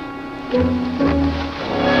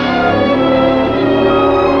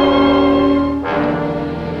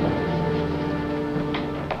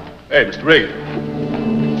 Hey, Mr. Regan.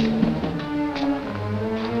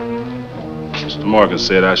 Mr. Morgan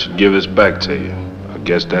said I should give this back to you. I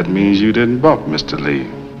guess that means you didn't bump Mr. Lee.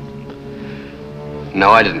 No,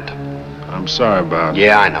 I didn't. I'm sorry about it.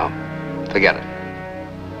 Yeah, I know. Forget it.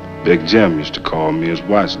 Big Jim used to call me his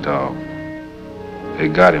watchdog. They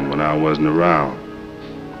got him when I wasn't around.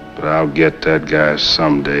 But I'll get that guy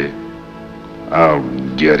someday. I'll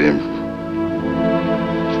get him.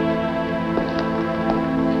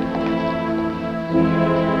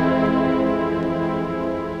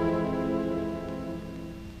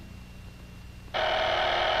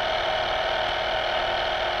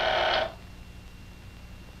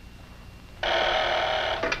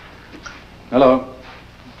 Hello.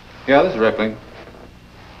 Yeah, this is Reckling.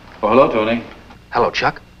 Oh, hello, Tony. Hello,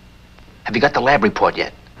 Chuck. Have you got the lab report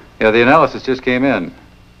yet? Yeah, the analysis just came in.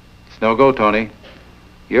 It's no go, Tony.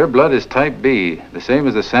 Your blood is type B, the same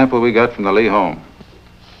as the sample we got from the Lee home.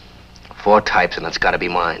 4 types, and it's got to be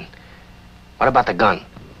mine. What about the gun?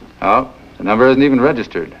 Oh, the number isn't even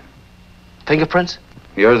registered. Fingerprints?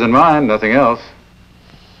 Yours and mine, nothing else.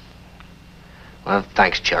 Well,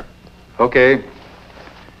 thanks, Chuck. Okay.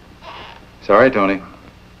 Sorry, Tony.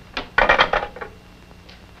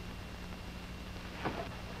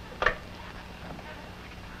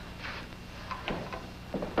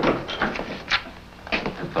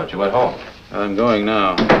 Thought you went home. I'm going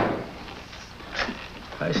now.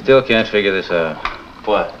 I still can't figure this out.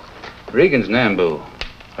 What? Regan's Nambu.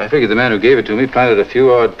 I figured the man who gave it to me planted a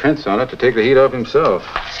few odd prints on it to take the heat off himself.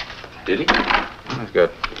 Did he? I've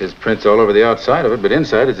got his prints all over the outside of it, but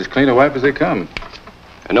inside it's as clean a wipe as they come.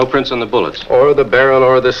 And no prints on the bullets. Or the barrel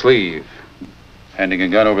or the sleeve. Handing a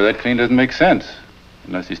gun over that clean doesn't make sense,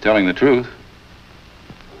 unless he's telling the truth.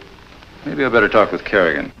 Maybe I better talk with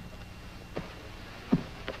Kerrigan.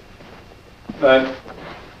 Good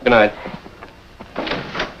night.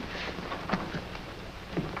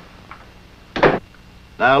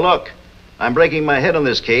 Now, look, I'm breaking my head on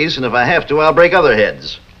this case, and if I have to, I'll break other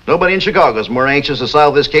heads. Nobody in Chicago is more anxious to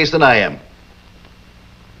solve this case than I am.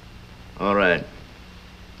 All right.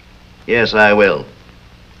 Yes, I will.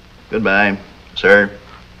 Goodbye, sir.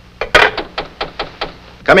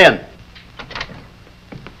 Come in.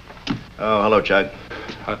 Oh, hello, Chuck.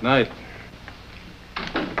 Hot night.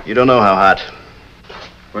 You don't know how hot.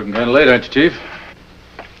 Working kind of late, aren't you, Chief?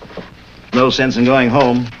 No sense in going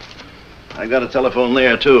home. I got a telephone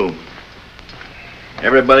there, too.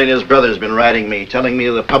 Everybody and his brother's been writing me, telling me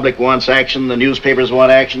the public wants action, the newspapers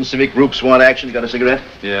want action, civic groups want action. You got a cigarette?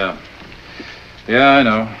 Yeah. Yeah, I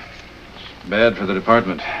know. Bad for the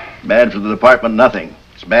department. Bad for the department, nothing.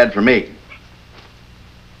 It's bad for me.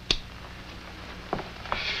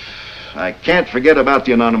 I can't forget about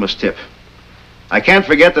the anonymous tip. I can't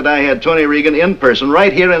forget that I had Tony Regan in person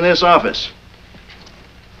right here in this office.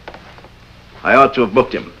 I ought to have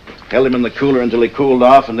booked him, held him in the cooler until he cooled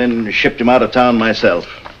off, and then shipped him out of town myself.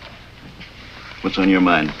 What's on your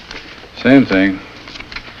mind? Same thing.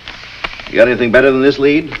 You got anything better than this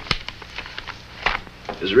lead?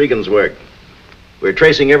 This is Regan's work. We're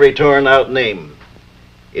tracing every torn out name.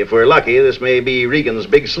 If we're lucky, this may be Regan's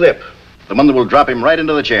big slip. The one that will drop him right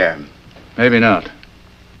into the chair. Maybe not.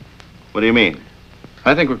 What do you mean?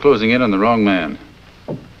 I think we're closing in on the wrong man.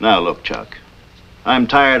 Now, look, Chuck. I'm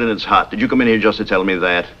tired and it's hot. Did you come in here just to tell me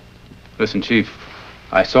that? Listen, Chief,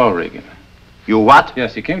 I saw Regan. You what?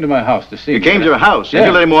 Yes, he came to my house to see me. You came to your house? Yeah. Did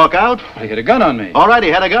you let him walk out? He had a gun on me. All right, he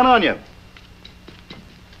had a gun on you.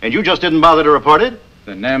 And you just didn't bother to report it?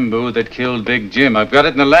 The Nambu that killed Big Jim. I've got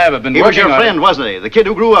it in the lab. I've been He was working your on friend, wasn't he? The kid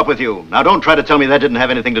who grew up with you. Now, don't try to tell me that didn't have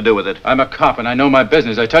anything to do with it. I'm a cop, and I know my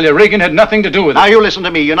business. I tell you, Regan had nothing to do with it. Now, you listen to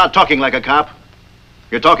me. You're not talking like a cop.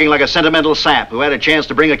 You're talking like a sentimental sap who had a chance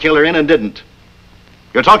to bring a killer in and didn't.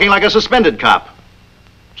 You're talking like a suspended cop.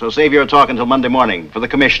 So save your talk until Monday morning for the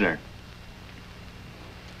commissioner.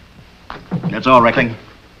 That's all, Reckling.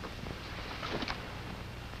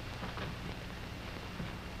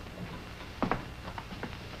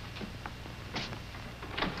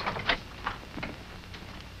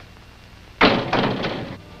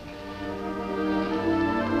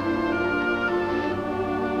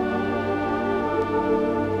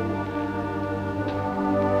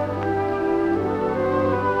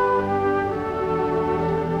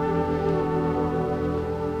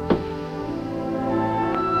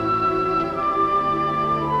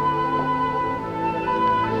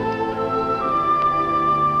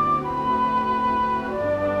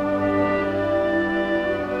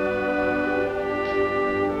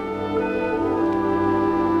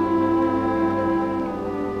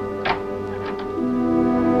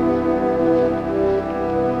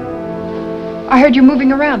 I heard you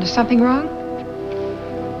moving around. Is something wrong?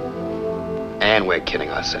 And we're kidding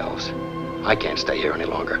ourselves. I can't stay here any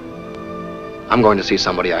longer. I'm going to see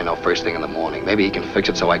somebody I know first thing in the morning. Maybe he can fix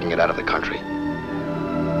it so I can get out of the country.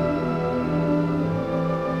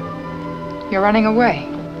 You're running away.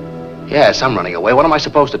 Yes, I'm running away. What am I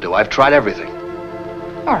supposed to do? I've tried everything.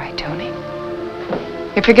 All right, Tony.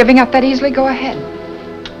 If you're giving up that easily, go ahead.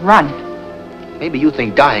 Run. Maybe you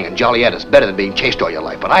think dying in Joliet is better than being chased all your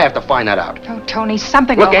life, but I have to find that out. Oh, Tony,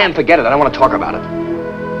 something Look, will Ann, forget it. I don't want to talk about it.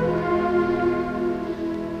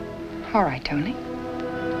 All right, Tony.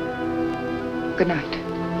 Good night.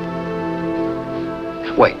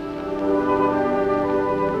 Wait.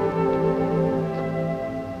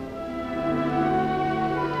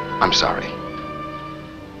 I'm sorry.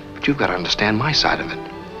 But you've got to understand my side of it.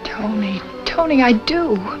 Tony, I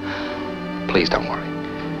do. Please don't worry.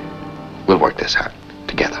 We'll work this out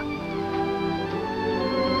together.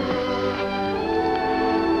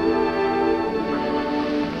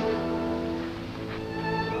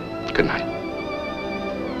 Good night.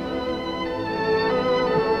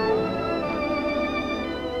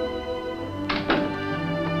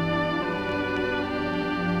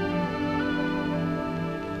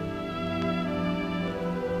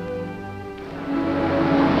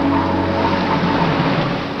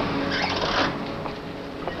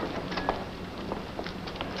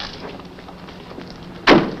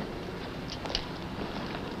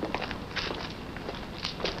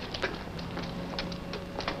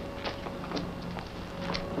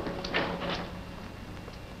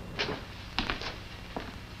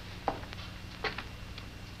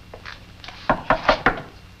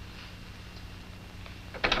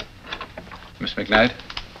 Miss McKnight?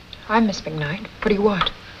 I'm Miss McKnight. What do you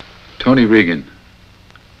want? Tony Regan.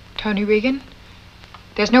 Tony Regan?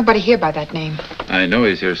 There's nobody here by that name. I know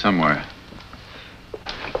he's here somewhere.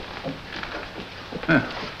 Huh.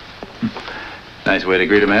 Nice way to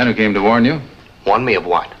greet a man who came to warn you. Warn me of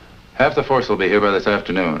what? Half the force will be here by this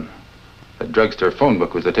afternoon. The drugstore phone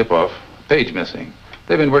book was the tip-off. Page missing.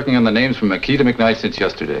 They've been working on the names from McKee to McKnight since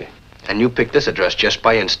yesterday. And you picked this address just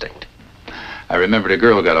by instinct. I remembered a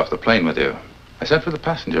girl who got off the plane with you. I sent for the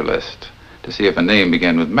passenger list to see if a name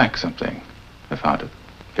began with Mac something. I found it.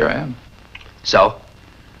 Here I am. So?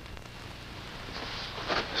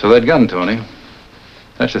 So that gun, Tony.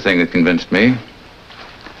 That's the thing that convinced me.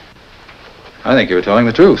 I think you were telling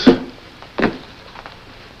the truth.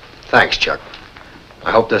 Thanks, Chuck.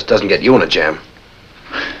 I hope this doesn't get you in a jam.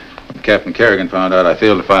 When Captain Kerrigan found out I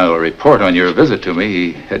failed to file a report on your visit to me,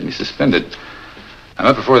 he had me suspended. I'm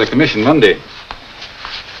up before the commission Monday.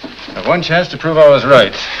 I have one chance to prove I was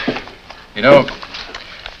right. You know,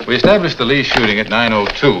 we established the Lee shooting at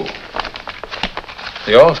 9:02.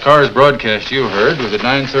 The all-cars broadcast you heard was at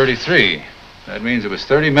 9:33. That means it was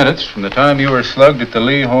 30 minutes from the time you were slugged at the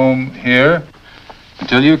Lee home here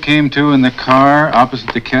until you came to in the car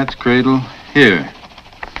opposite the cat's cradle here.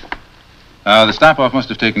 Now, the stop-off must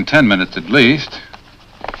have taken 10 minutes at least.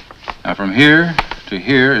 Now, from here to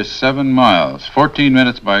here is 7 miles, 14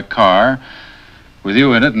 minutes by car, with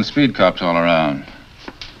you in it and speed cops all around.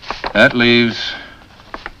 That leaves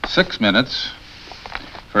 6 minutes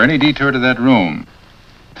for any detour to that room.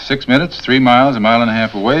 6 minutes, 3 miles, 1.5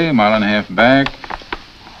 miles away, 1.5 miles back.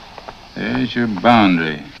 There's your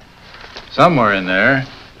boundary. Somewhere in there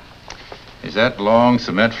is that long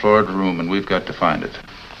cement-floored room, and we've got to find it.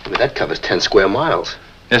 But that covers 10 square miles.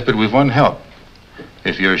 Yes, but we've one help.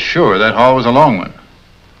 If you're sure that hall was a long one.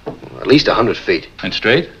 At least 100 feet. And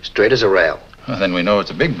straight? Straight as a rail. Well, then we know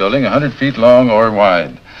it's a big building, 100 feet long or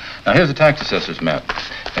wide. Now, here's the tax assessor's map,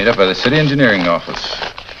 made up by the city engineering office.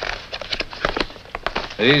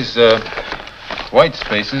 These white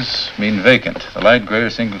spaces mean vacant. The light gray are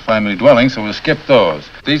single-family dwellings, so we'll skip those.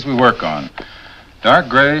 These we work on. Dark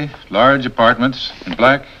gray, large apartments, and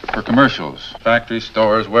black for commercials, factories,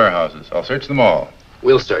 stores, warehouses. I'll search them all.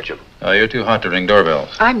 We'll search them. Oh, you're too hot to ring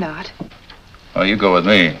doorbells. I'm not. Well, you go with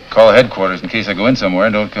me. Call headquarters in case I go in somewhere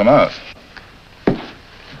and don't come out.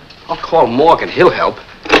 I'll call Morgan. He'll help.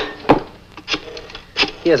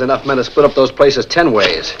 He has enough men to split up those places 10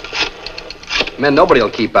 ways. Men nobody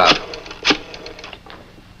will keep out.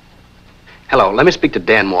 Hello, let me speak to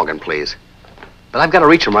Dan Morgan, please. But I've got to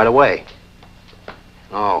reach him right away.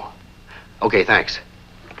 Oh. Okay, thanks.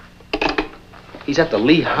 He's at the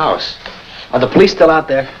Lee house. Are the police still out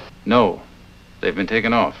there? No. They've been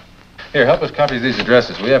taken off. Here, help us copy these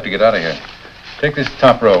addresses. We have to get out of here. Take this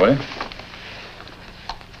top row, will you?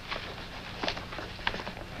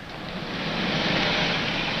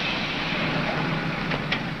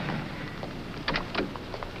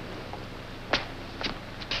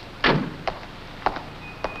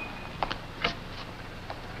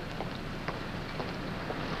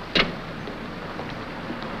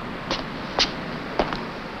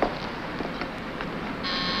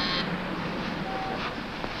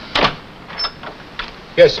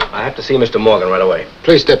 Yes, sir. I have to see Mr. Morgan right away.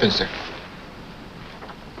 Please step in, sir.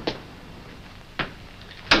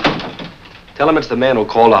 Tell him it's the man who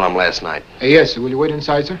called on him last night. Yes, sir. Will you wait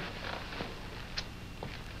inside, sir?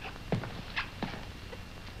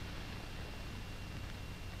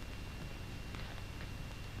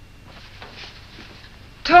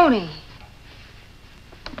 Tony.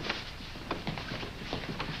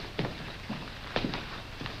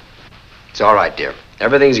 It's all right, dear.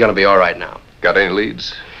 Everything's going to be all right now. Got any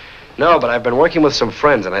leads? No, but I've been working with some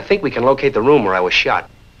friends, and I think we can locate the room where I was shot.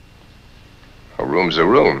 A room's a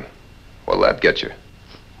room. What'll that get you?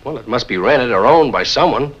 Well, it must be rented or owned by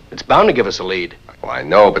someone. It's bound to give us a lead. Well, I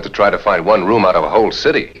know, but to try to find one room out of a whole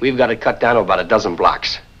city. We've got it cut down to about a dozen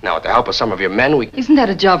blocks. Now, with the help of some of your men, we... Isn't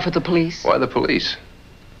that a job for the police? Why the police?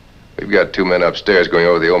 We've got 2 men upstairs going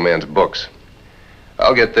over the old man's books.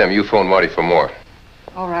 I'll get them. You phone Marty for more.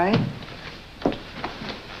 All right.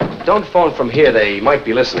 Don't phone from here. They might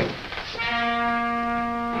be listening.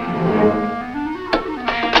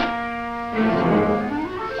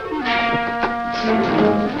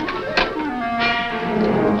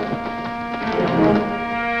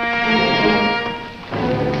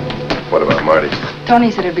 What about Marty's?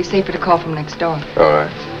 Tony said it'd be safer to call from next door. All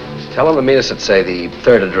right. Tell them to meet us at, say, the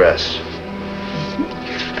 3rd address.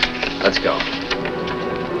 Let's go.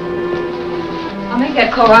 I'll make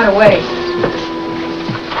that call right away.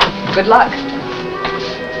 Good luck.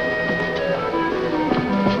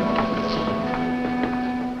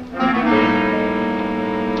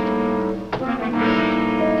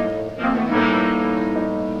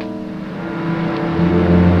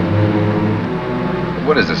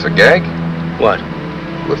 What is this, a gag? What?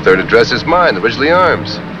 The third address is mine, the Ridgely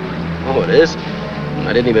Arms. Oh, it is?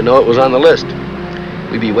 I didn't even know it was on the list.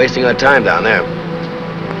 We'd be wasting our time down there.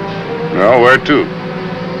 No, where to?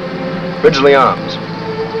 Ridgely Arms.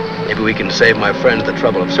 Maybe we can save my friends the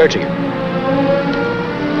trouble of searching it.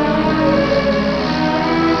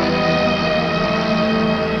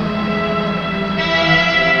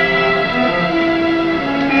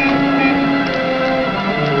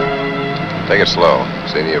 Take it slow.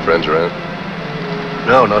 See any of your friends around?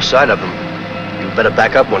 No, no sight of them. You better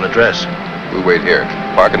back up one address. We'll wait here.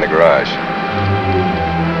 Park in the garage.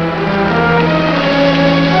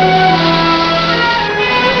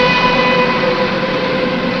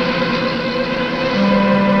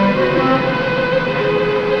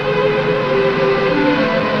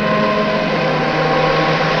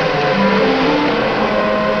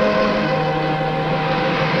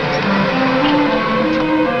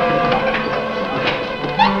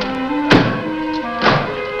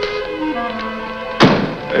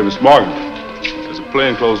 Hey, Miss Morgan, there's a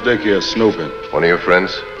plainclothes daycare snooping. One of your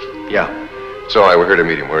friends? Yeah. It's all right, we're here to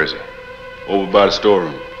meet him. Where is he? Over by the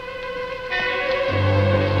storeroom.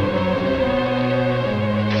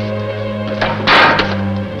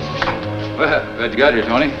 Well, glad you got here,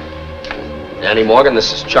 Tony. Danny Morgan,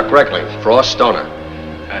 this is Chuck Reckling, Frost Stoner.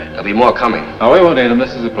 There'll be more coming. Oh, we won't need him.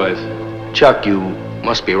 This is the place. Chuck, you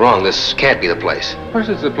must be wrong. This can't be the place. Of course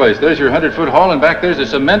it's the place. There's your 100-foot hall, and back there's a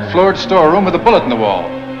cement-floored storeroom with a bullet in the wall.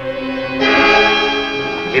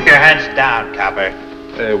 Keep your heads down, copper.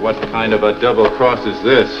 Hey, what kind of a double cross is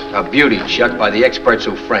this? A beauty, Chuck, by the experts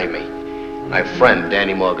who framed me. My friend,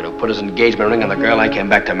 Danny Morgan, who put his engagement ring on the girl I came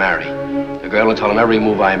back to marry. The girl who told him every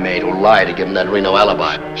move I made, who lied to give him that Reno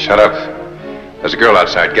alibi. Shut up. There's a girl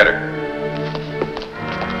outside. Get her.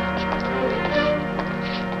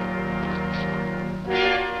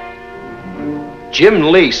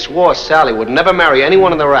 Jim Lee swore Sally would never marry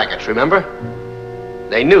anyone in the rackets, remember?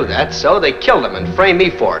 They knew that, so they killed him and framed me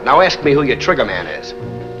for it. Now ask me who your trigger man is.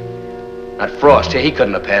 Not Frost here, he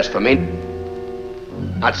couldn't have passed for me.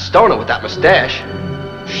 Not Stoner with that mustache.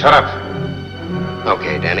 Shut up.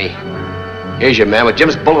 Okay, Danny. Here's your man with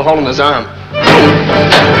Jim's bullet hole in his arm.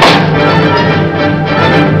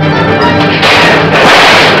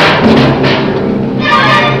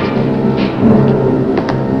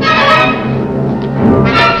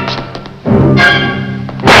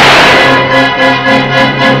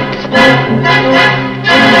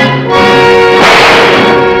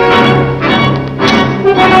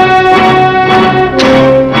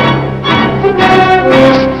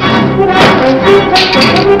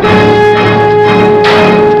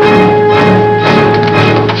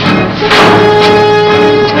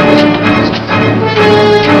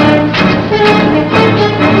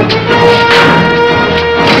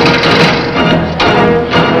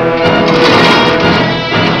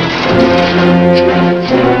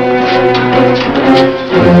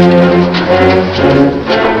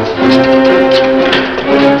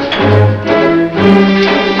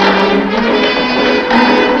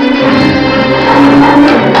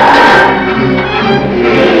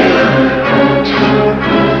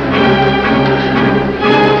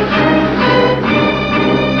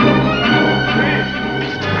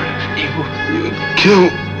 Kill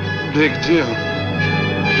Big Jim.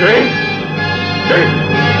 Drink.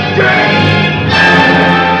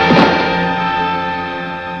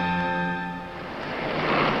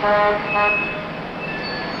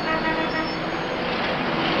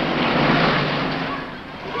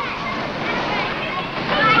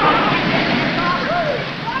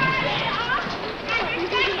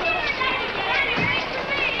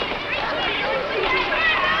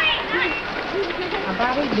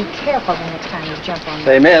 Be careful the next time you jump on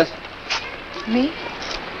Say, miss. me.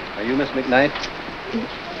 Are you Miss McKnight?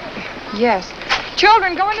 Yes.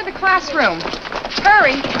 Children, go into the classroom.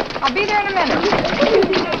 Hurry. I'll be there in a minute.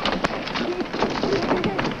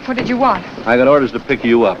 What did you want? I got orders to pick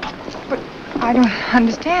you up. But I don't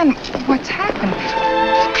understand what's happened.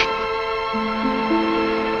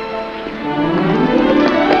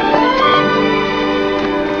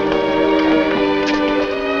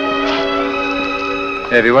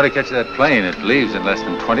 Hey, if you want to catch that plane, it leaves in less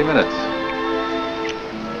than 20 minutes.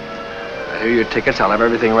 Here are your tickets. I'll have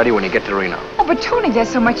everything ready when you get to Reno. Oh, but Tony, there's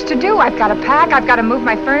so much to do. I've got to pack. I've got to move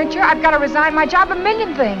my furniture. I've got to resign my job. A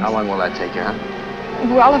million things. How long will that take you, huh?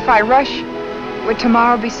 Well, if I rush, would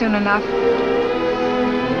tomorrow be soon enough?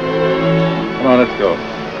 Come on, let's go.